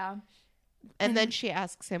 Yeah. And then she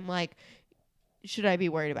asks him should I be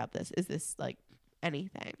worried about this? Is this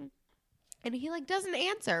anything? And he doesn't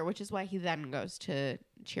answer, which is why he then goes to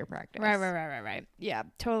cheer practice. Right. Yeah,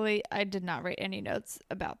 totally. I did not write any notes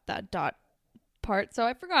about that dot part, so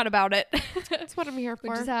I forgot about it. That's what I'm here for.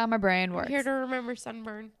 Which is how my brain works. I'm here to remember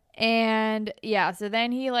sunburn. And yeah, so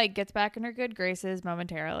then he gets back in her good graces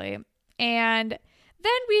momentarily. And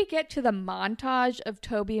then we get to the montage of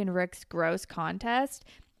Toby and Rick's gross contest.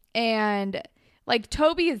 And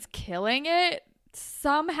Toby is killing it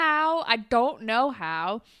somehow. I don't know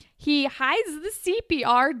how. He hides the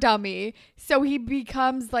CPR dummy, so he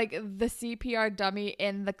becomes the CPR dummy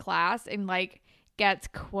in the class and gets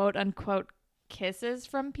quote unquote kisses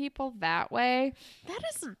from people that way. That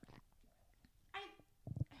is. Hold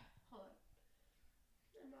on.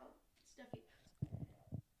 I'm all stuffy.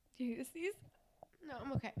 Do you use these? No,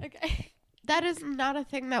 I'm okay. Okay. That is not a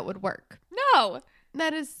thing that would work. No.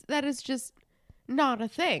 That is just not a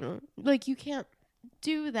thing. You can't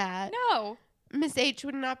do that. No. Miss H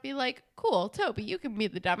would not be like, cool, Toby, you can be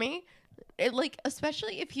the dummy.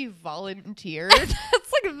 Especially if you volunteered. That's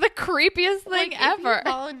the creepiest thing ever. If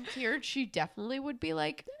you volunteered, she definitely would be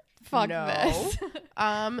like, fuck no. this.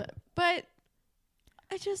 But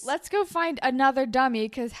I just... Let's go find another dummy,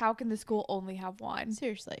 because how can the school only have one?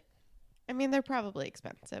 Seriously. I mean, they're probably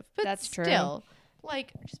expensive. But that's still,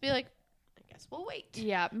 just be like, I guess we'll wait.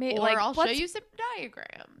 Yeah. Or I'll show you some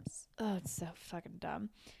diagrams. Oh, it's so fucking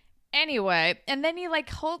dumb. Anyway, and then he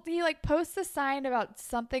posts a sign about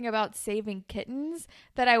something about saving kittens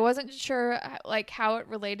that I wasn't sure how it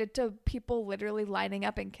related to people literally lining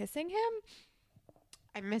up and kissing him.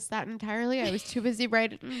 I missed that entirely. I was too busy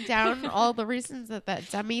writing down all the reasons that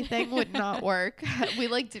dummy thing would not work. We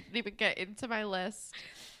didn't even get into my list.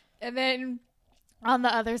 And then on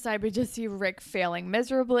the other side, we just see Rick failing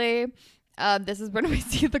miserably. This is when we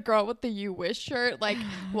see the girl with the You Wish shirt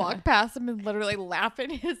walk past him and literally laugh in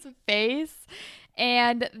his face.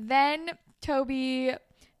 And then Toby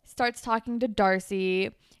starts talking to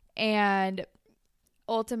Darcy and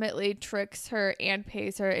ultimately tricks her and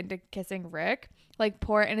pays her into kissing Rick.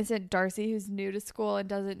 Poor innocent Darcy, who's new to school and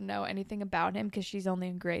doesn't know anything about him because she's only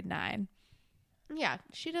in grade 9. Yeah,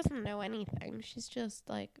 she doesn't know anything. She's just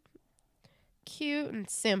cute and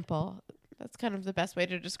simple. That's kind of the best way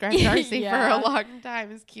to describe Darcy for a long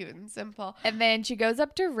time, is cute and simple. And then she goes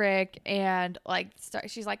up to Rick and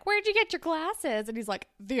she's like, where'd you get your glasses? And he's like,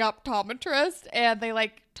 the optometrist. And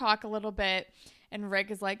they talk a little bit. And Rick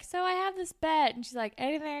is like, so I have this bet. And she's like,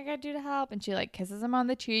 anything I gotta do to help? And she kisses him on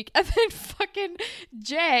the cheek. And then fucking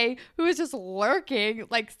Jay, who is just lurking,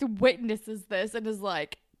 witnesses this and is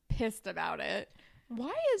pissed about it.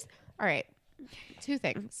 All right, 2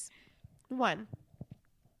 things. 1,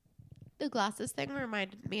 the glasses thing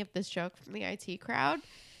reminded me of this joke from the IT Crowd.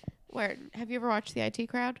 Have you ever watched the IT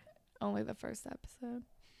Crowd? Only the first episode.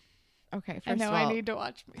 Okay, first I know of all, I need to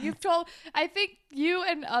watch. I think you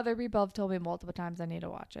and other people have told me multiple times I need to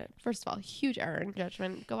watch it. First of all, huge error in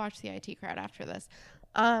judgment. Go watch the IT Crowd after this.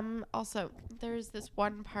 Also, there's this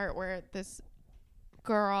one part where this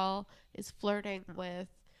girl is flirting with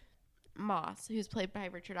Moss, who's played by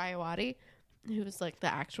Richard Ayoade, who's like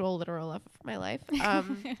the actual literal love of my life.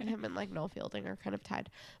 Him and like Noel Fielding are kind of tied.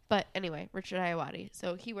 But anyway, Richard Ayoade.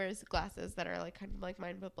 So he wears glasses that are like kind of like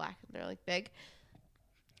mine but black, and they're like big.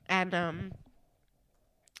 And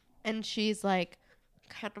she's like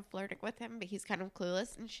kind of flirting with him, but he's kind of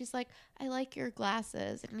clueless. And she's like, I like your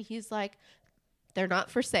glasses. And he's like, they're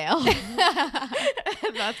not for sale.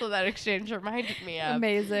 And that's what that exchange reminded me of.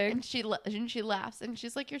 Amazing. And she laughs and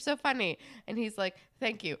she's like, you're so funny. And he's like,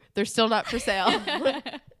 thank you. They're still not for sale.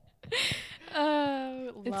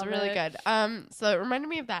 It's really good. So it reminded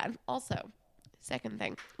me of that. And also, second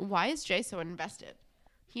thing, why is Jay so invested?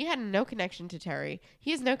 He had no connection to Terry.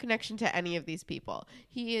 He has no connection to any of these people.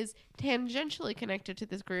 He is tangentially connected to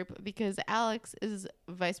this group because Alex is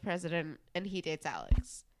vice president and he dates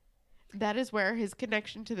Alex. That is where his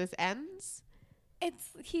connection to this ends.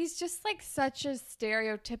 He's just like such a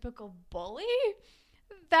stereotypical bully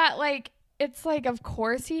that like it's like of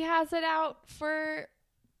course he has it out for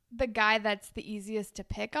the guy that's the easiest to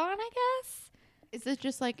pick on, I guess. Is it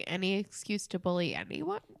just like any excuse to bully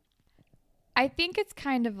anyone? I think it's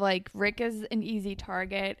kind of like Rick is an easy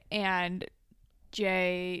target and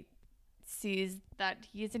Jay sees that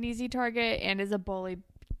he's an easy target and is a bully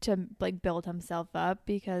to like build himself up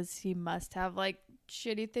because he must have like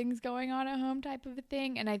shitty things going on at home type of a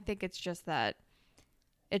thing. And I think it's just that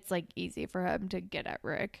it's like easy for him to get at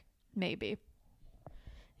Rick. Maybe.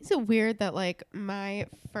 Is it weird that like my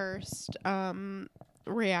first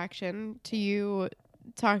reaction to you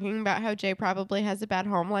talking about how Jay probably has a bad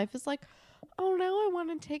home life is like, oh no, I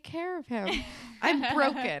want to take care of him. I'm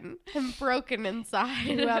broken. I'm broken inside.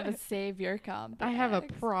 You have a savior complex. I have a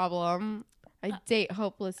problem. I date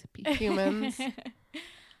hopeless humans.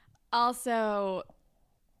 Also,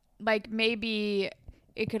 like maybe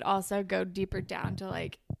it could also go deeper down to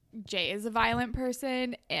like Jay is a violent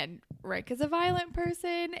person and Rick is a violent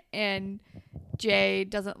person and Jay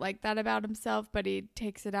doesn't like that about himself, but he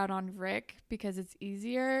takes it out on Rick because it's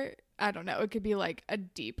easier. I don't know. It could be like a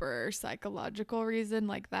deeper psychological reason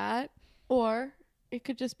like that. Or it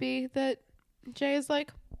could just be that Jay is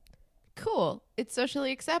like, cool, it's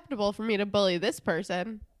socially acceptable for me to bully this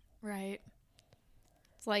person. Right.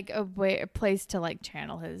 It's like a place to like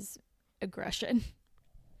channel his aggression.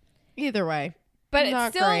 Either way. But it's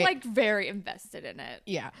not still great. like very invested in it.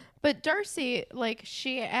 Yeah. But Darcy, like,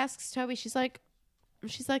 she asks Toby, she's like,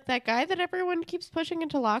 that guy that everyone keeps pushing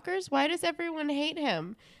into lockers, why does everyone hate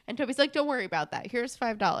him? And Toby's like, don't worry about that. Here's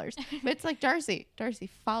 $5. But it's like, Darcy,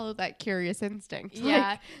 follow that curious instinct.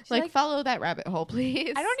 Yeah. Like, follow that rabbit hole,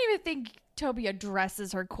 please. I don't even think Toby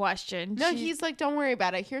addresses her question. No, he's like, don't worry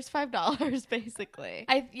about it. Here's $5, basically.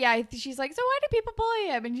 She's like, so why do people bully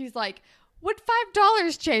him? And she's like, would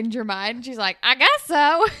 $5 change your mind? And she's like, I guess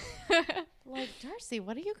so. Like, Darcy,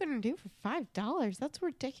 what are you going to do for $5? That's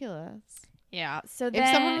ridiculous. Yeah. So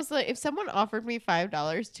then if someone offered me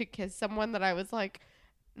 $5 to kiss someone that I was like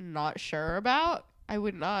not sure about, I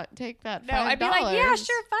would not take that $5. No, I'd be like, yeah,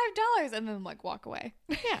 sure, $5, and then like walk away.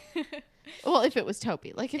 Yeah. Well, if it was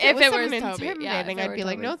Toby, like if it was someone intimidating, I'd be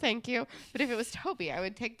like, no, thank you. But if it was Toby, I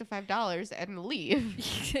would take the $5 and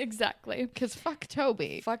leave. Exactly. Because fuck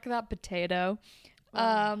Toby. Fuck that potato.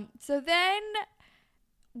 So then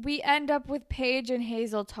we end up with Paige and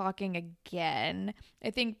Hazel talking again.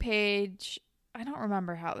 I think Paige, I don't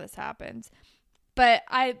remember how this happens, but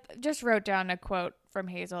I just wrote down a quote from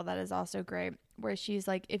Hazel that is also great, where she's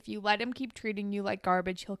like, if you let him keep treating you like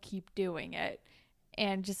garbage, he'll keep doing it.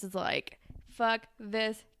 And just is like, fuck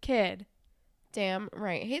this kid. Damn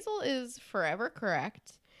right. Hazel is forever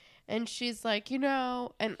correct. And she's like,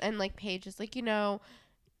 and like Paige is like,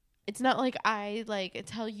 it's not like I like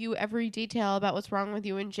tell you every detail about what's wrong with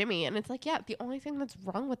you and Jimmy. And it's like, yeah, the only thing that's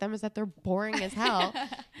wrong with them is that they're boring as hell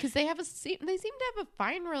because they seem to have a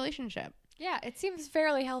fine relationship. Yeah, it seems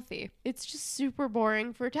fairly healthy. It's just super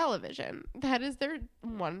boring for television. That is their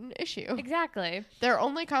one issue. Exactly. Their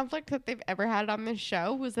only conflict that they've ever had on this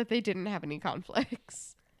show was that they didn't have any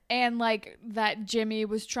conflicts. And like that Jimmy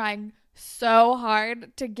was trying so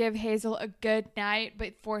hard to give Hazel a good night,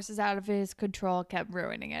 but forces out of his control kept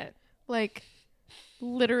ruining it. Like,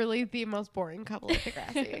 literally the most boring couple of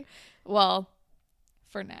Degrassi. Well,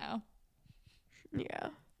 for now. Yeah.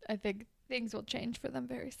 I think things will change for them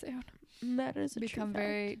very soon. That is become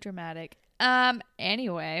very dramatic.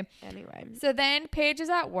 Anyway. Anyway. So then Paige is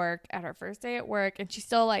at work, at her first day at work, and she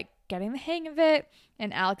still like getting the hang of it.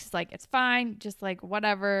 And Alex is like, it's fine. Just like,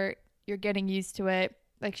 whatever. You're getting used to it.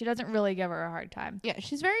 Like, she doesn't really give her a hard time. Yeah,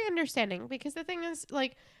 she's very understanding because the thing is,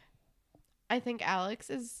 like, I think Alex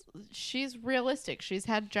she's realistic. She's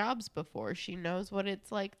had jobs before. She knows what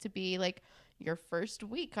it's like to be, like, your first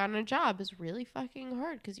week on a job is really fucking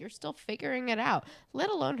hard because you're still figuring it out, let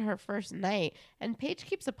alone her first night. And Paige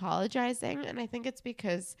keeps apologizing, and I think it's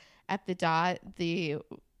because at the dot, the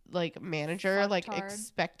like manager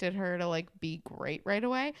expected her to like be great right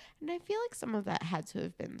away, and I feel like some of that had to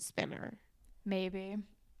have been Spinner. Maybe.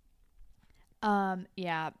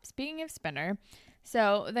 Yeah. Speaking of Spinner,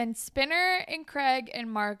 so then Spinner and Craig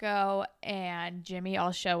and Marco and Jimmy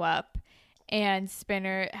all show up, and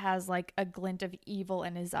Spinner has like a glint of evil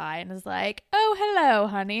in his eye and is like, "Oh, hello,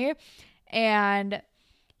 honey," and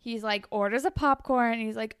he's like orders a popcorn, and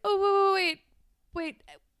he's like, "Oh, wait.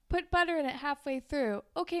 Put butter in it halfway through.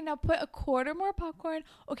 Okay, now put a quarter more popcorn.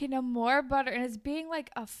 Okay, now more butter." And it's being like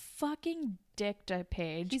a fucking dick to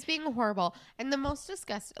Paige. He's being horrible. And the most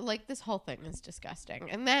disgusting, like, this whole thing is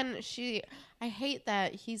disgusting. And then I hate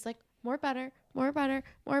that he's like, more butter, more butter,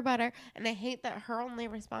 more butter. And I hate that her only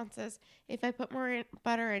response is, if I put more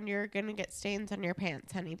butter in, you're going to get stains on your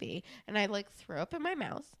pants, honeybee. And I like throw up in my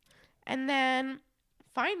mouth. And then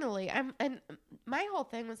finally, and my whole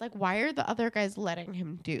thing was like, why are the other guys letting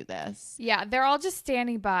him do this? Yeah, they're all just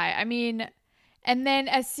standing by. I mean, and then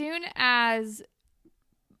as soon as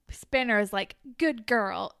Spinner is like, good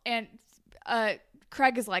girl, and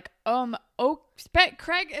Craig is like,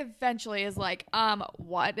 Craig eventually is like,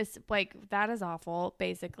 what? It's like, that is awful,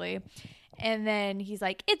 basically. And then he's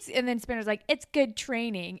like, and then Spinner's like, it's good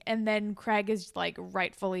training. And then Craig is like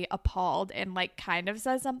rightfully appalled and like kind of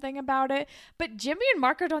says something about it. But Jimmy and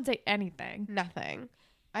Marco don't say anything. Nothing.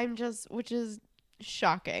 Which is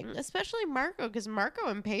shocking, especially Marco, because Marco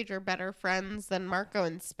and Paige are better friends than Marco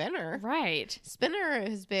and Spinner. Right. Spinner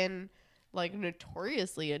has been like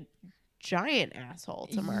notoriously a giant asshole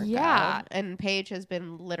to Marco. Yeah. And Paige has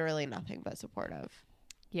been literally nothing but supportive.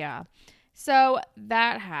 Yeah. So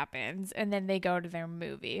that happens, and then they go to their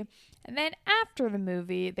movie. And then after the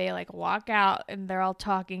movie, they like walk out, and they're all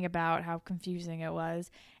talking about how confusing it was,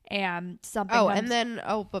 and something.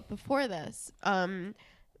 But before this,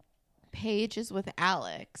 Paige is with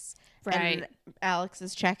Alex, right? And Alex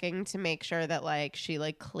is checking to make sure that like she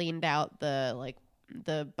like cleaned out the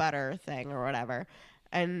butter thing or whatever.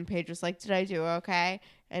 And Paige was like, "Did I do okay?"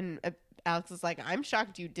 And Alex is like, "I'm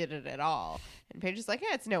shocked you did it at all." And Paige is like,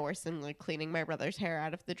 "Yeah, it's no worse than like cleaning my brother's hair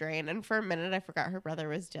out of the drain." And for a minute, I forgot her brother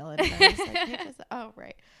was Dylan. And I was like, Paige is, oh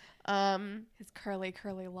right, his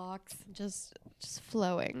curly locks, just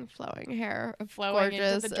flowing hair, flowing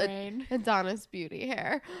gorgeous, into the drain. Adonis beauty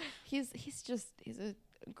hair. He's a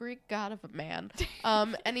Greek god of a man.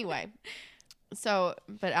 Anyway, so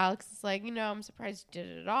but Alex is like, I'm surprised you did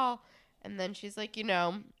it at all. And then she's like,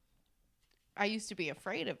 I used to be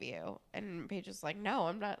afraid of you. And Paige is like, no,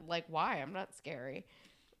 I'm not. Like, why? I'm not scary.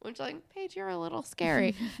 Which, like, Paige, you're a little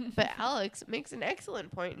scary. But Alex makes an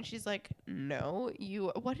excellent point. And she's like, no,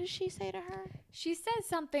 what does she say to her? She says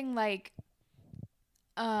something like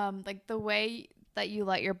the way that you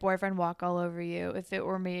let your boyfriend walk all over you. If it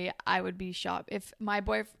were me, I would be shopping.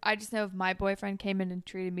 I just know if my boyfriend came in and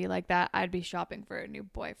treated me like that, I'd be shopping for a new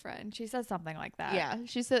boyfriend. She says something like that. Yeah,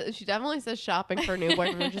 she definitely says shopping for a new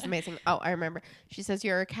boyfriend, which is amazing. Oh, I remember. She says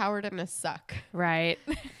you're a coward and a suck. Right.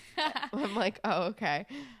 I'm like, oh, okay.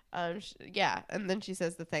 Yeah. And then she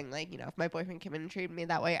says the thing like, if my boyfriend came in and treated me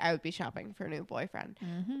that way, I would be shopping for a new boyfriend.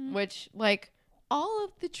 Mm-hmm. Which, like, all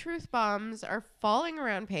of the truth bombs are falling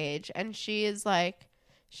around Paige, and she's like,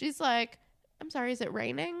 I'm sorry, is it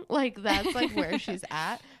raining? Like, that's like where she's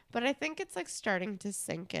at. But I think it's like starting to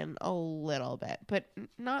sink in a little bit, but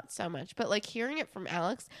not so much. But like hearing it from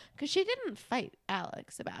Alex, because she didn't fight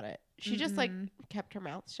Alex about it. She just like kept her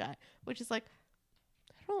mouth shut, which is like,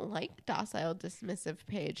 I don't like docile, dismissive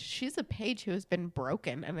Paige. She's a Paige who has been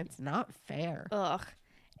broken, and it's not fair. Ugh.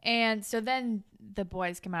 And so then the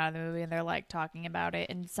boys come out of the movie and they're like talking about it,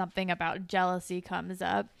 and something about jealousy comes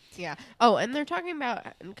up. Yeah. Oh, and they're talking about,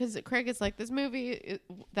 because Craig is like, that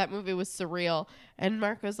movie was surreal. And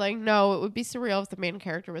Marco's like, no, it would be surreal if the main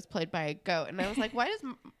character was played by a goat. And I was like,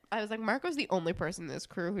 Marco's the only person in this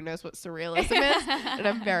crew who knows what surrealism is. And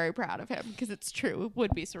I'm very proud of him, because it's true. It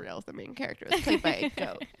would be surreal if the main character was played by a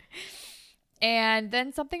goat. And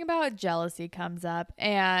then something about jealousy comes up,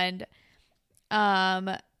 and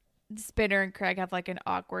Spinner and Craig have like an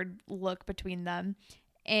awkward look between them,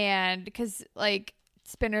 and because like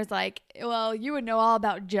Spinner's like, well, you would know all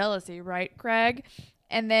about jealousy, right, Craig?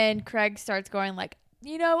 And then Craig starts going like,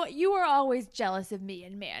 you were always jealous of me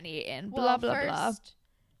and Manny and blah blah blah.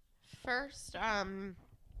 first,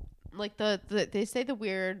 like they say the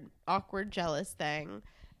weird, awkward, jealous thing,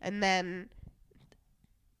 and then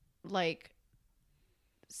like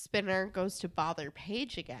Spinner goes to bother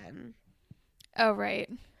Paige again. Oh, right.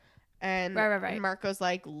 And Right. And Marco's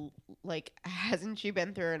like, hasn't she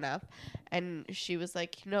been through enough? And she was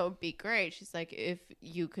like, it'd be great. She's like, if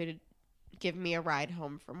you could give me a ride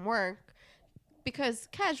home from work. Because,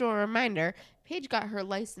 casual reminder, Paige got her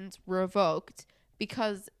license revoked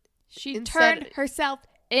because she turned herself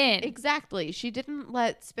in. Exactly. She didn't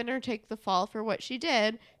let Spinner take the fall for what she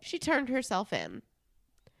did. She turned herself in.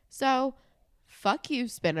 So, fuck you,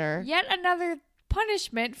 Spinner. Yet another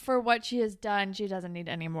punishment for what she has done. She doesn't need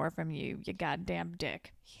any more from you, you goddamn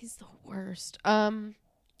dick. He's the worst.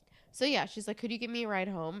 So yeah, she's like, could you give me a ride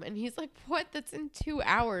home? And he's like, what? That's in 2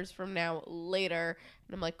 hours from now, later.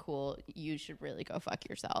 And I'm like, cool, you should really go fuck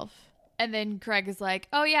yourself. And then Craig is like,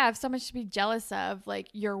 oh yeah, I have so much to be jealous of. Like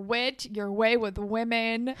your wit, your way with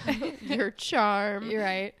women. Your charm. You're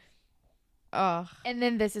right. Ugh. And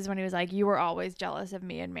then this is when he was like, you were always jealous of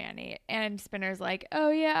me and Manny. And Spinner's like,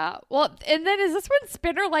 oh yeah. Well, and then is this when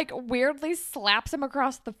Spinner like weirdly slaps him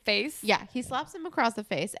across the face? Yeah, he slaps him across the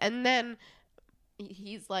face. And then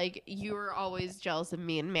he's like, you were always jealous of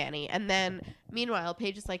me and Manny. And then meanwhile,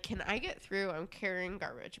 Paige is like, can I get through? I'm carrying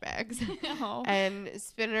garbage bags. No. And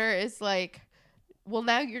Spinner is like, well,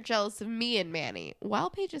 now you're jealous of me and Manny.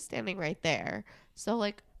 While Paige is standing right there. So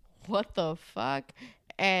like, what the fuck?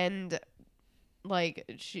 And like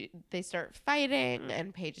they start fighting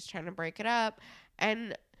and Paige is trying to break it up.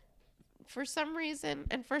 And for some reason,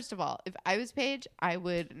 and first of all, if I was Paige, I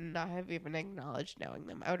would not have even acknowledged knowing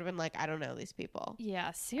them. I would have been like, I don't know these people.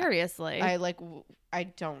 Yeah, seriously. I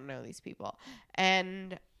don't know these people.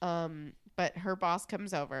 And but her boss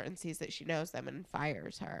comes over and sees that she knows them and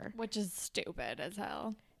fires her. Which is stupid as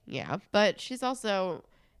hell. Yeah, but she's also,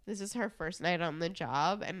 this is her first night on the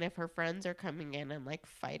job, and if her friends are coming in and like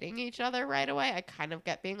fighting each other right away, I kind of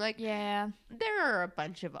get being like, yeah, there are a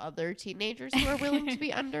bunch of other teenagers who are willing to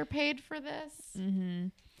be underpaid for this. Mm-hmm.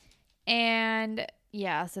 And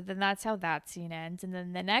yeah, so then that's how that scene ends. And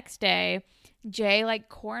then the next day, Jay like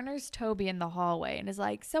corners Toby in the hallway and is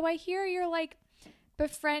like, so I hear you're like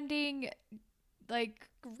befriending like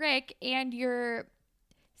Rick and you're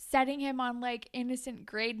setting him on like innocent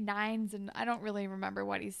grade 9s, and I don't really remember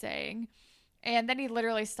what he's saying. And then he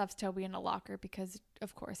literally stuffs Toby in a locker because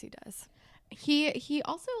of course he does. He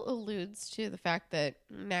also alludes to the fact that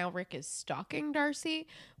now Rick is stalking Darcy,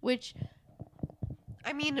 which,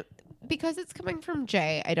 I mean, because it's coming from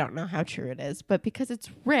Jay, I don't know how true it is, but because it's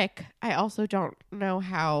Rick, I also don't know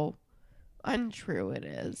how untrue it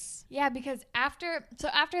is. Yeah, because after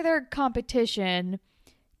their competition,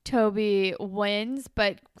 Toby wins,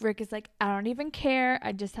 but Rick is like, I don't even care.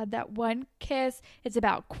 I just had that one kiss. It's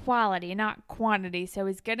about quality, not quantity. So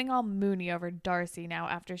he's getting all moony over Darcy now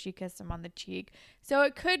after she kissed him on the cheek. So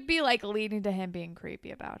it could be like leading to him being creepy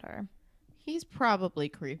about her. He's probably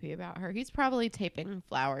creepy about her. He's probably taping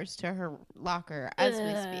flowers to her locker as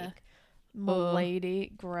we speak.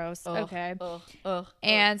 Milady. Gross. Ugh. Okay.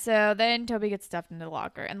 And so then Toby gets stuffed into the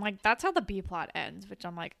locker. And like that's how the B plot ends, which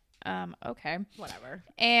I'm like, okay. Whatever.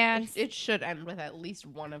 And it should end with at least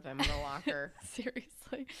one of them in the locker.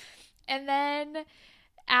 Seriously. And then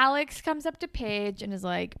Alex comes up to Paige and is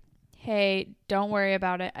like, hey, don't worry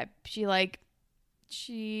about it.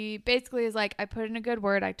 She basically is like, I put in a good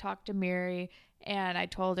word. I talked to Miri and I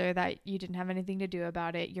told her that you didn't have anything to do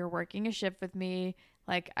about it. You're working a shift with me.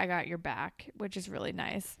 Like, I got your back, which is really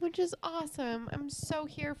nice. Which is awesome. I'm so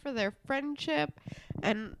here for their friendship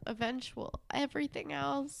and eventual everything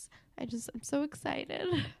else. I'm so excited.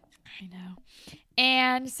 I know.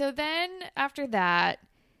 And so then after that,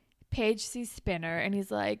 Paige sees Spinner and he's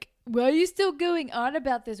like, why are you still going on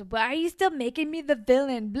about this? Why are you still making me the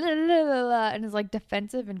villain? Blah, blah, blah, blah. And is like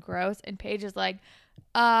defensive and gross. And Paige is like,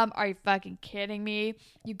 are you fucking kidding me?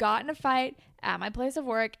 You got in a fight at my place of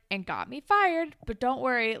work and got me fired. But don't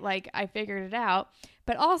worry, like I figured it out.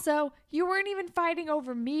 But also, you weren't even fighting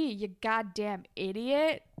over me, you goddamn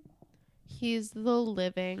idiot. He's the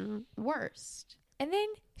living worst. And then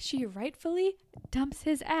she rightfully dumps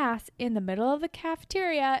his ass in the middle of the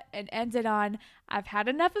cafeteria and ends it on, I've had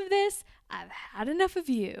enough of this. I've had enough of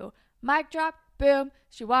you. Mic drop, boom.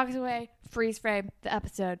 She walks away, freeze frame. The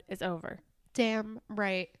episode is over. Damn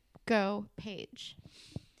right. Go, Paige.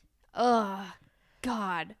 Ugh.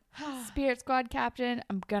 God. Spirit Squad captain,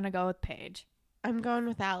 I'm going to go with Paige. I'm going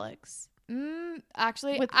with Alex.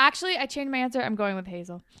 Actually, I changed my answer. I'm going with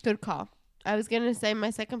Hazel. Good call. I was going to say my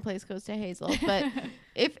second place goes to Hazel, but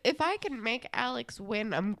if I can make Alex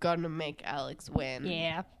win, I'm going to make Alex win.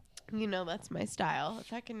 Yeah. You know that's my style.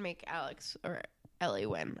 If I can make Alex or Ellie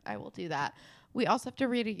win, I will do that. We also have to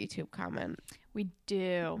read a YouTube comment. We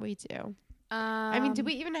do. We do. I mean, do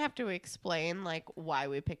we even have to explain, like, why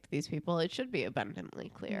we picked these people? It should be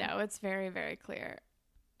abundantly clear. No, it's very, very clear.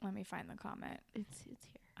 Let me find the comment. It's here.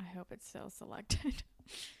 I hope it's still selected.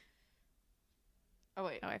 Oh,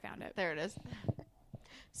 wait. Oh, I found it. There it is.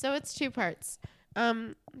 So it's 2 parts.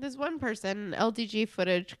 This one person, LDG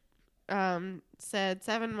footage, said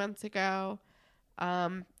 7 months ago,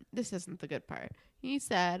 this isn't the good part. He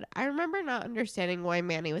said, I remember not understanding why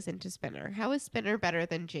Manny was into Spinner. How is Spinner better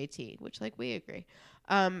than JT? Which, like, we agree.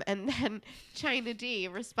 And then China D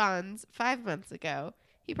responds 5 months ago,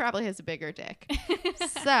 he probably has a bigger dick.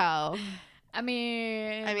 So, I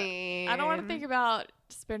mean, I don't want to think about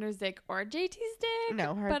Spinner's dick or JT's dick.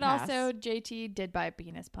 No, hard but pass. also JT did buy a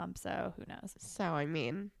penis pump, so who knows? So, I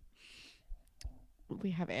mean,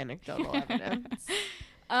 we have anecdotal evidence.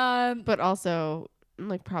 But also,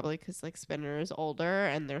 like, probably because, like, Spinner is older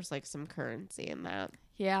and there's, like, some currency in that.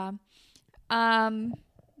 Yeah.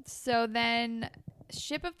 So then,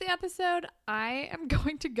 ship of the episode, I am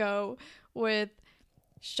going to go with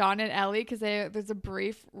Sean and Ellie because there's a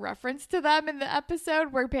brief reference to them in the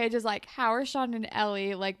episode where Paige is like, how are Sean and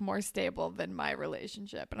Ellie, like, more stable than my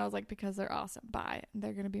relationship? And I was like, because they're awesome. Bye. And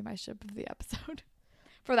they're going to be my ship of the episode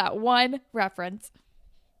for that one reference.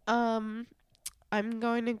 I'm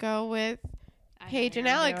going to go with Paige and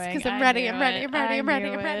I knew Alex it. because I'm ready.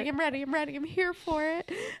 I'm here for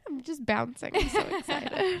it. I'm just bouncing. I'm so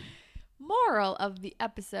excited. Moral of the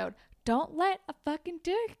episode: don't let a fucking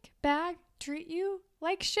dick bag treat you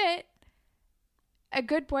like shit. A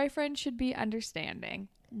good boyfriend should be understanding,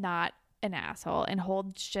 not an asshole and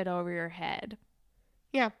hold shit over your head.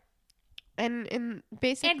 Yeah. And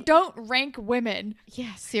basically, and don't rank women.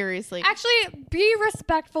 Yeah, seriously. Actually, be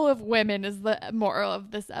respectful of women is the moral of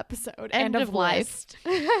this episode. End of life.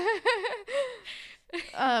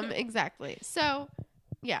 Exactly. So,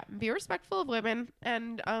 yeah, be respectful of women.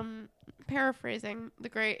 And paraphrasing the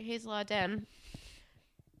great Hazel Aden,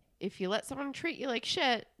 if you let someone treat you like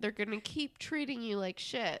shit, they're going to keep treating you like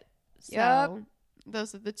shit. So,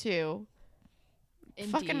 those are the 2.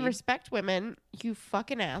 Indeed. Fucking respect women, you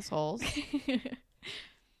fucking assholes.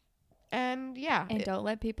 And yeah. And don't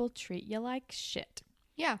let people treat you like shit.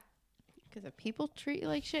 Yeah. Because if people treat you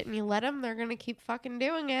like shit and you let them, they're going to keep fucking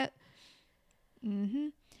doing it. Mm-hmm.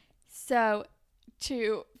 So,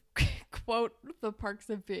 to quote the perks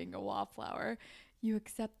of being a wallflower, you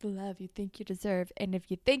accept the love you think you deserve. And if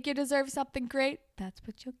you think you deserve something great, that's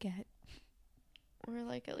what you'll get. Or,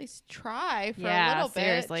 like, at least try for a little bit.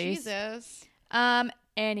 Seriously. Jesus.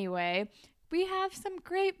 Anyway, we have some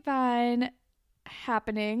grapevine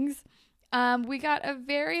happenings. We got a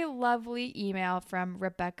very lovely email from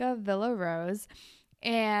Rebecca Villarose,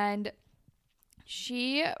 and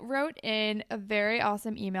she wrote in a very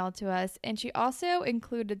awesome email to us, and she also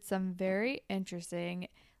included some very interesting,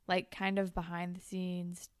 like, kind of behind the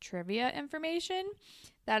scenes trivia information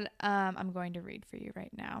that I'm going to read for you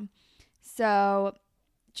right now. So,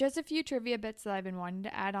 just a few trivia bits that I've been wanting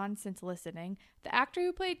to add on since listening. The actor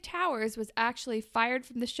who played Towers was actually fired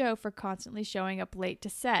from the show for constantly showing up late to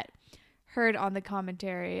set. Heard on the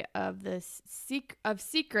commentary of this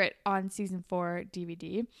Secret on season 4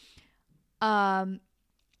 DVD.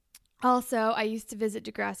 Also, I used to visit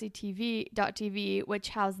DegrassiTV.tv, which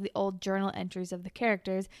housed the old journal entries of the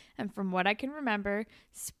characters, and from what I can remember,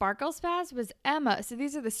 Sparkle Spaz was Emma. So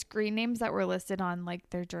these are the screen names that were listed on, like,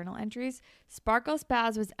 their journal entries. Sparkle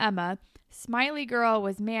Spaz was Emma. Smiley Girl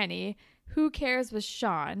was Manny. Who Cares was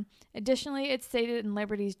Sean. Additionally, it stated in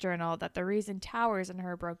Liberty's journal that the reason Towers and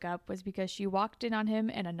her broke up was because she walked in on him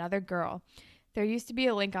and another girl. There used to be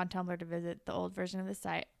a link on Tumblr to visit the old version of the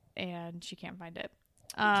site, and she can't find it.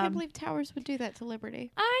 I can't believe Towers would do that to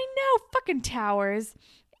Liberty. I know, fucking Towers.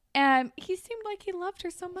 He seemed like he loved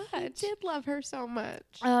her so much. He did love her so much.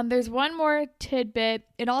 There's one more tidbit.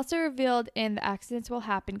 It also revealed in the Accidents Will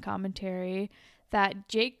Happen commentary that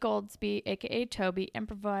Jake Goldsby, aka Toby,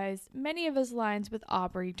 improvised many of his lines with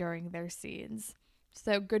Aubrey during their scenes.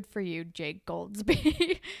 So good for you, Jake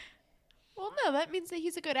Goldsby. Well, no, that means that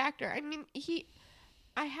he's a good actor. I mean,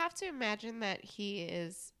 I have to imagine that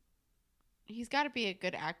he's got to be a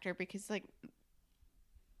good actor because, like,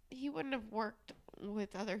 he wouldn't have worked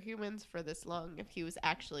with other humans for this long if he was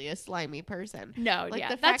actually a slimy person. No, like, yeah,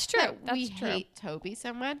 the that's fact true. That we hate Toby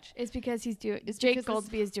so much is because Jake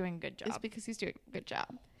Goldsby is doing a good job. It's because he's doing a good job.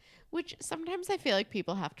 Which sometimes I feel like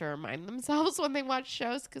people have to remind themselves when they watch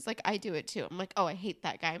shows because, like, I do it too. I'm like, oh, I hate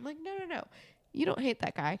that guy. I'm like, no. You don't hate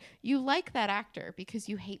that guy. You like that actor because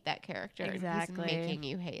you hate that character. Exactly. And he's making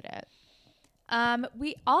you hate it.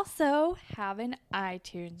 We also have an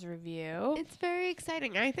iTunes review. It's very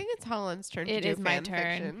exciting. I think it's Holland's turn to It do is my fan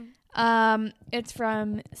turn. fiction. It's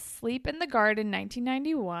from Sleep in the Garden,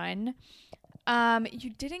 1991. You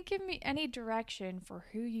didn't give me any direction for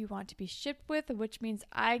who you want to be shipped with, which means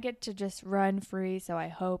I get to just run free, so I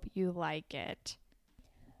hope you like it.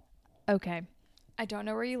 Okay. I don't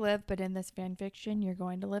know where you live, but in this fan fiction, you're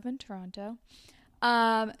going to live in Toronto.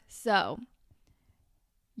 So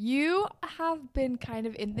you have been kind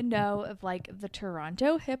of in the know of like the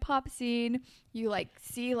Toronto hip hop scene. You like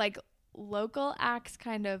see like local acts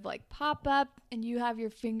kind of like pop up and you have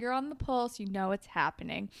your finger on the pulse. You know what's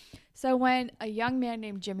happening. So when a young man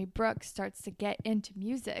named Jimmy Brooks starts to get into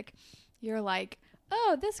music, you're like,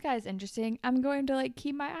 oh, this guy's interesting. I'm going to like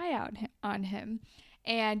keep my eye out on him.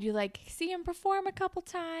 And you like see him perform a couple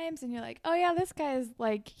times and you're like, oh yeah, this guy's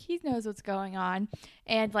like, he knows what's going on.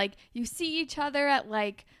 And like you see each other at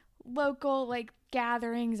like local like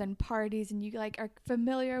gatherings and parties and you like are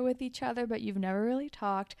familiar with each other, but you've never really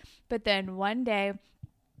talked. But then one day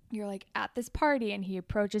you're like at this party and he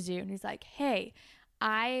approaches you and he's like, hey,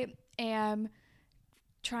 I am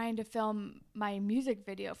trying to film my music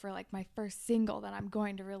video for like my first single that I'm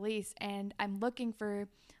going to release, and I'm looking for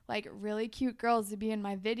like really cute girls to be in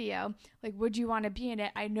my video. Like, would you want to be in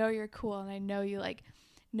it? I know you're cool and I know you like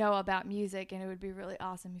know about music and it would be really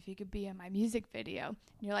awesome if you could be in my music video. And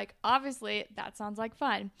you're like, obviously that sounds like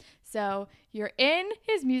fun. So you're in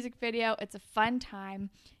his music video. It's a fun time.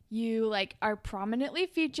 You like are prominently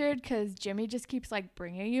featured because Jimmy just keeps like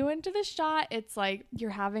bringing you into the shot. It's like you're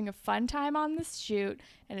having a fun time on this shoot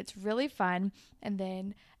and it's really fun. And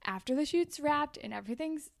then after the shoot's wrapped and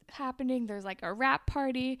everything's happening, there's like a wrap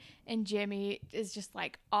party and Jimmy is just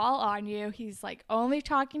like all on you. He's like only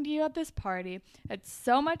talking to you at this party. It's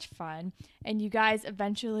so much fun. And you guys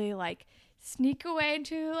eventually like sneak away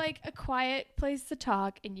into like a quiet place to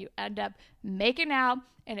talk and you end up making out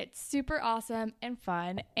and it's super awesome and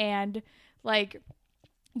fun. And like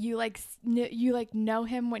you know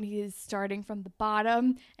him when he is starting from the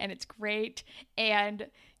bottom and it's great. And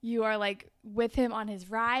you are like with him on his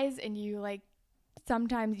rise and you like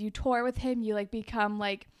sometimes you tour with him. You like become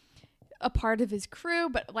like a part of his crew,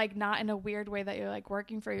 but like not in a weird way that you're like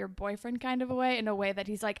working for your boyfriend kind of a way, in a way that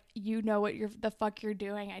he's like, you know what the fuck you're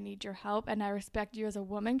doing, I need your help and I respect you as a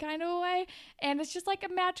woman kind of a way. And it's just like a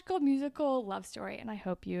magical musical love story and I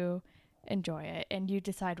hope you enjoy it and you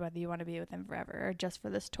decide whether you want to be with him forever or just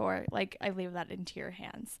for this tour. Like, I leave that into your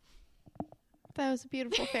hands. That was a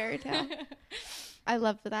beautiful fairy tale. I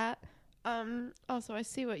love that. Also, I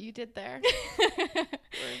see what you did there.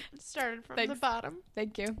 We started from the bottom.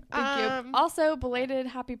 Thank you. Thank you. Also, belated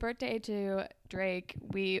happy birthday to Drake.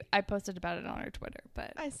 I posted about it on our Twitter,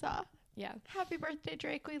 but I saw. Yeah. Happy birthday,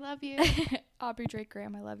 Drake. We love you. Aubrey Drake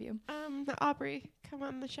Graham, I love you. Aubrey, come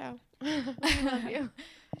on the show. We love you.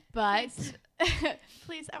 But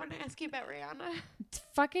please, I want to ask you about Rihanna.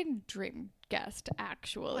 Fucking dream guest,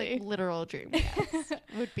 actually. Like, literal dream guest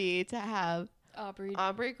would be to have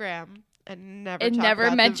Aubrey Graham and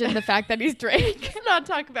never mention the fact that he's Drake. Not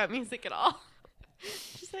talk about music at all.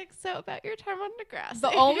 She's like, so about your time on Degrassi.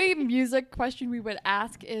 The only music question we would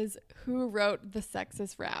ask is who wrote the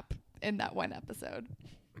sexist rap in that one episode.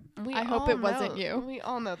 I hope it wasn't you. We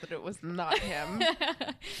all know that it was not him.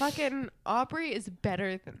 Fucking Aubrey is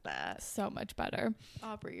better than that. So much better.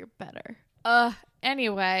 Aubrey, you're better.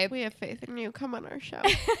 Anyway, we have faith in you. Come on our show.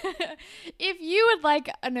 If you would like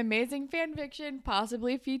an amazing fan fiction,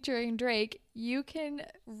 possibly featuring Drake, you can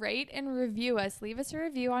rate and review us. Leave us a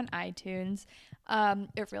review on iTunes.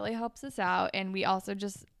 It really helps us out, and we also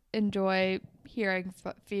just enjoy hearing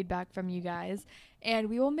feedback from you guys. And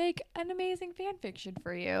we will make an amazing fan fiction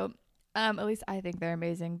for you. At least I think they're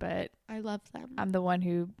amazing, but I love them. I'm the one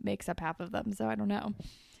who makes up half of them, so I don't know.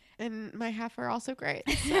 And my half are also great.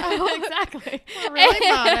 So. Exactly. We're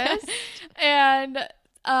really modest. And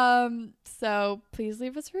so please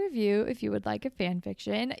leave us a review if you would like a fan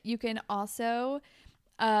fiction. You can also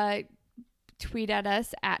tweet at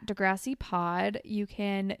us at Degrassi Pod. You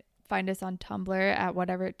can find us on Tumblr at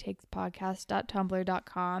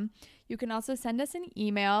whateverittakespodcast.tumblr.com. You can also send us an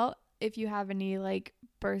email if you have any like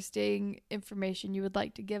bursting information you would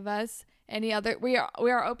like to give us. Any other, we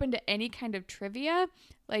are open to any kind of trivia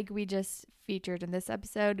like we just featured in this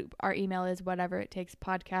episode. Our email is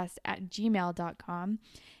whateverittakespodcast@gmail.com.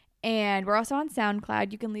 And we're also on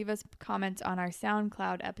SoundCloud. You can leave us comments on our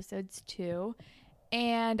SoundCloud episodes too.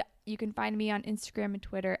 And you can find me on Instagram and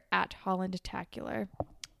Twitter at HollandTacular.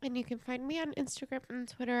 And you can find me on Instagram and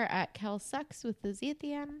Twitter at KelSucks with the Z at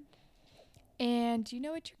the end. And do you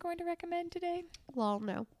know what you're going to recommend today? Lol,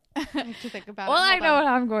 no. I have to think about Well, it. I Hold know on.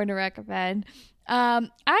 what I'm going to recommend. I'm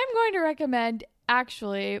going to recommend,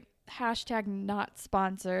 actually, hashtag not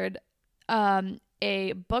sponsored,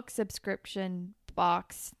 a book subscription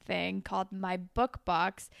box thing called My Book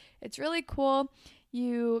Box. It's really cool.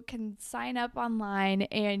 You can sign up online,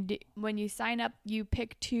 and when you sign up, you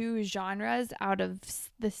pick 2 genres out of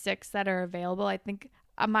the 6 that are available. I think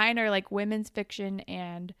mine are like women's fiction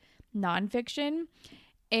and nonfiction.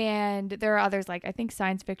 And there are others like I think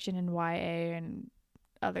science fiction and YA and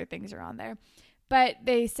other things are on there. But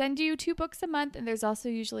they send you 2 books a month, and there's also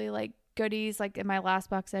usually like goodies. Like in my last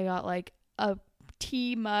box, I got like a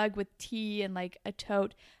tea mug with tea and like a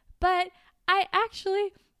tote. But I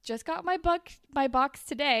actually just got my box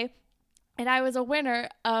today, and I was a winner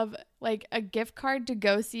of like a gift card to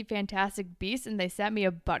go see Fantastic Beasts, and they sent me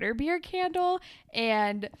a butterbeer candle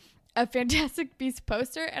and a Fantastic Beasts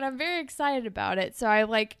poster, and I'm very excited about it. So I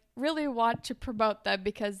like really want to promote them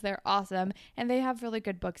because they're awesome, and they have really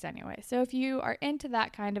good books anyway. So if you are into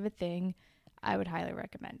that kind of a thing, I would highly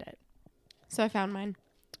recommend it. So I found mine.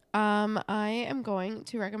 I am going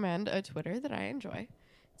to recommend a Twitter that I enjoy.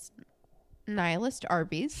 It's Nihilist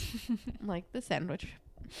Arby's, like the sandwich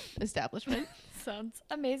establishment. Sounds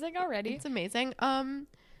amazing already. It's amazing. I'm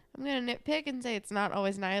gonna nitpick and say it's not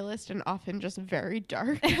always nihilist and often just very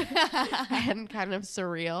dark and kind of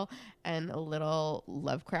surreal and a little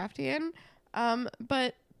Lovecraftian.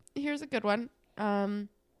 But here's a good one.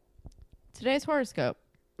 Today's horoscope,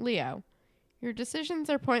 Leo. Your decisions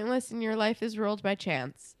are pointless and your life is ruled by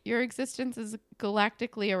chance. Your existence is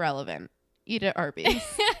galactically irrelevant. Eat at Arby's.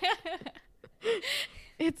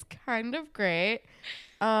 It's kind of great.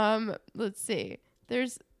 Let's see.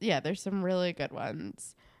 There's some really good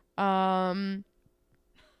ones.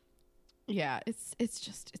 Yeah,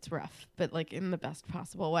 it's rough, but like in the best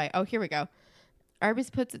possible way. Oh, here we go.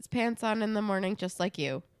 Arby's puts its pants on in the morning just like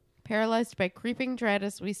you. Paralyzed by creeping dread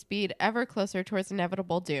as we speed ever closer towards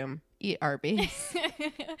inevitable doom. Eat Arby's.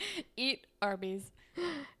 Eat Arby's.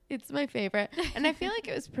 It's my favorite. And I feel like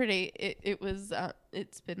it was pretty,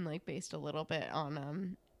 it's been like based a little bit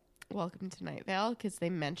on Welcome to Night Vale because they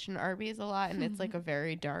mention Arby's a lot and it's like a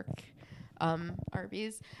very dark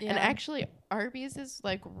Arby's. Yeah. And actually Arby's is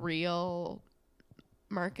like real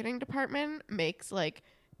marketing department makes like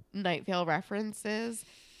Night Vale references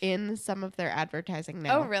in some of their advertising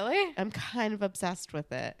now. Oh, really? I'm kind of obsessed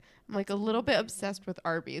with it. I'm like a little bit obsessed with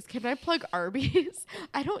Arby's. Can I plug Arby's?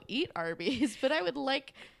 I don't eat Arby's, but I would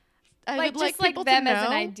like people them to know. as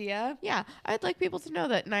an idea. Yeah, I'd like people to know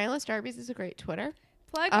that Nihilist Arby's is a great Twitter.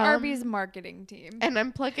 Plug Arby's marketing team. And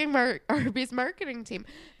I'm plugging Arby's marketing team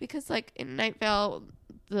because like in Night Vale,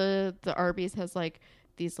 the Arby's has like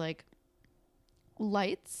these like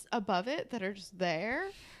lights above it that are just there.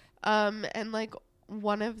 And like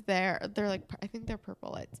one of they're like, I think they're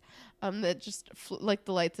purple lights, that just like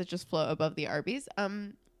the lights that just float above the Arby's.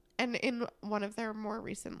 And in one of their more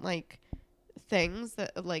recent like things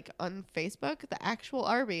that like on Facebook, the actual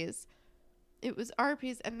Arby's, it was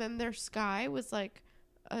Arby's, and then their sky was like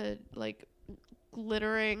a like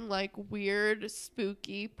glittering like weird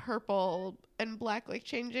spooky purple and black like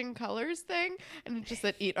changing colors thing, and it just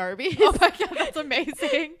said eat Arby's. Oh my god, that's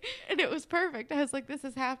amazing. And it was perfect. I was like, this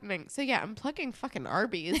is happening. So yeah, I'm plugging fucking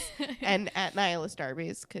Arby's and at Nihilist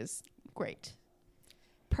Arby's because great.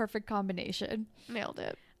 Perfect combination. Nailed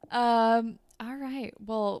it. All right.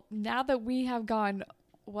 Well, now that we have gone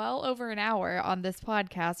well over an hour on this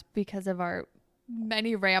podcast because of our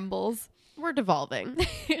many rambles, We're devolving.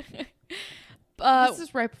 This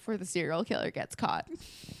is right before the serial killer gets caught.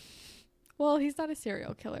 well, he's not a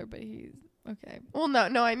serial killer, but he's okay. Well,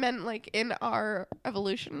 no, I meant like in our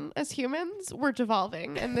evolution as humans, we're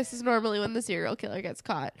devolving, and this is normally when the serial killer gets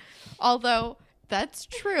caught. Although that's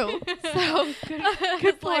true. So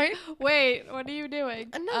good point. Like, wait, what are you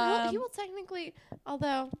doing? No, he will technically.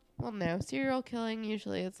 Although, well, no, serial killing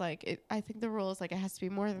usually it's like I think the rule is like it has to be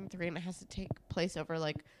more than 3, and it has to take place over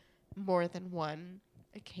like more than one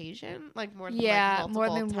occasion, like more than like, more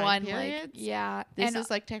than multiple one. time periods. Like, yeah, This is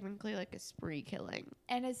like technically like a spree killing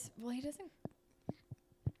and it's he doesn't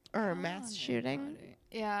or a mass shooting.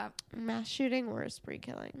 Yeah. Mass shooting or a spree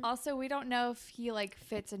killing. Also, we don't know if he like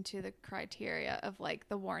fits into the criteria of like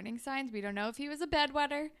the warning signs. We don't know if he was a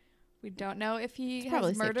bedwetter. We don't know if he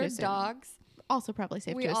has murdered dogs. Also probably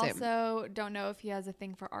safe to assume. We also don't know if he has a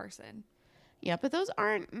thing for arson. Yeah, but those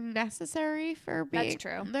aren't necessary for being. That's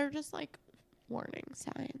true. They're just like warning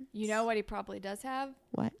signs. You know what he probably does have?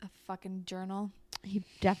 What? A fucking journal. He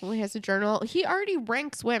definitely has a journal. He already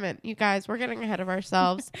ranks women. You guys, we're getting ahead of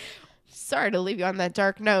ourselves. Sorry to leave you on that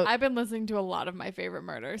dark note. I've been listening to a lot of My Favorite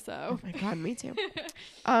Murder, so. Oh my god, me too.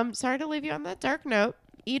 Sorry to leave you on that dark note.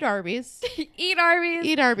 Eat Arby's. Eat Arby's.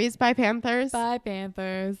 Eat Arby's. Buy Panthers. Bye,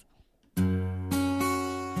 Panthers.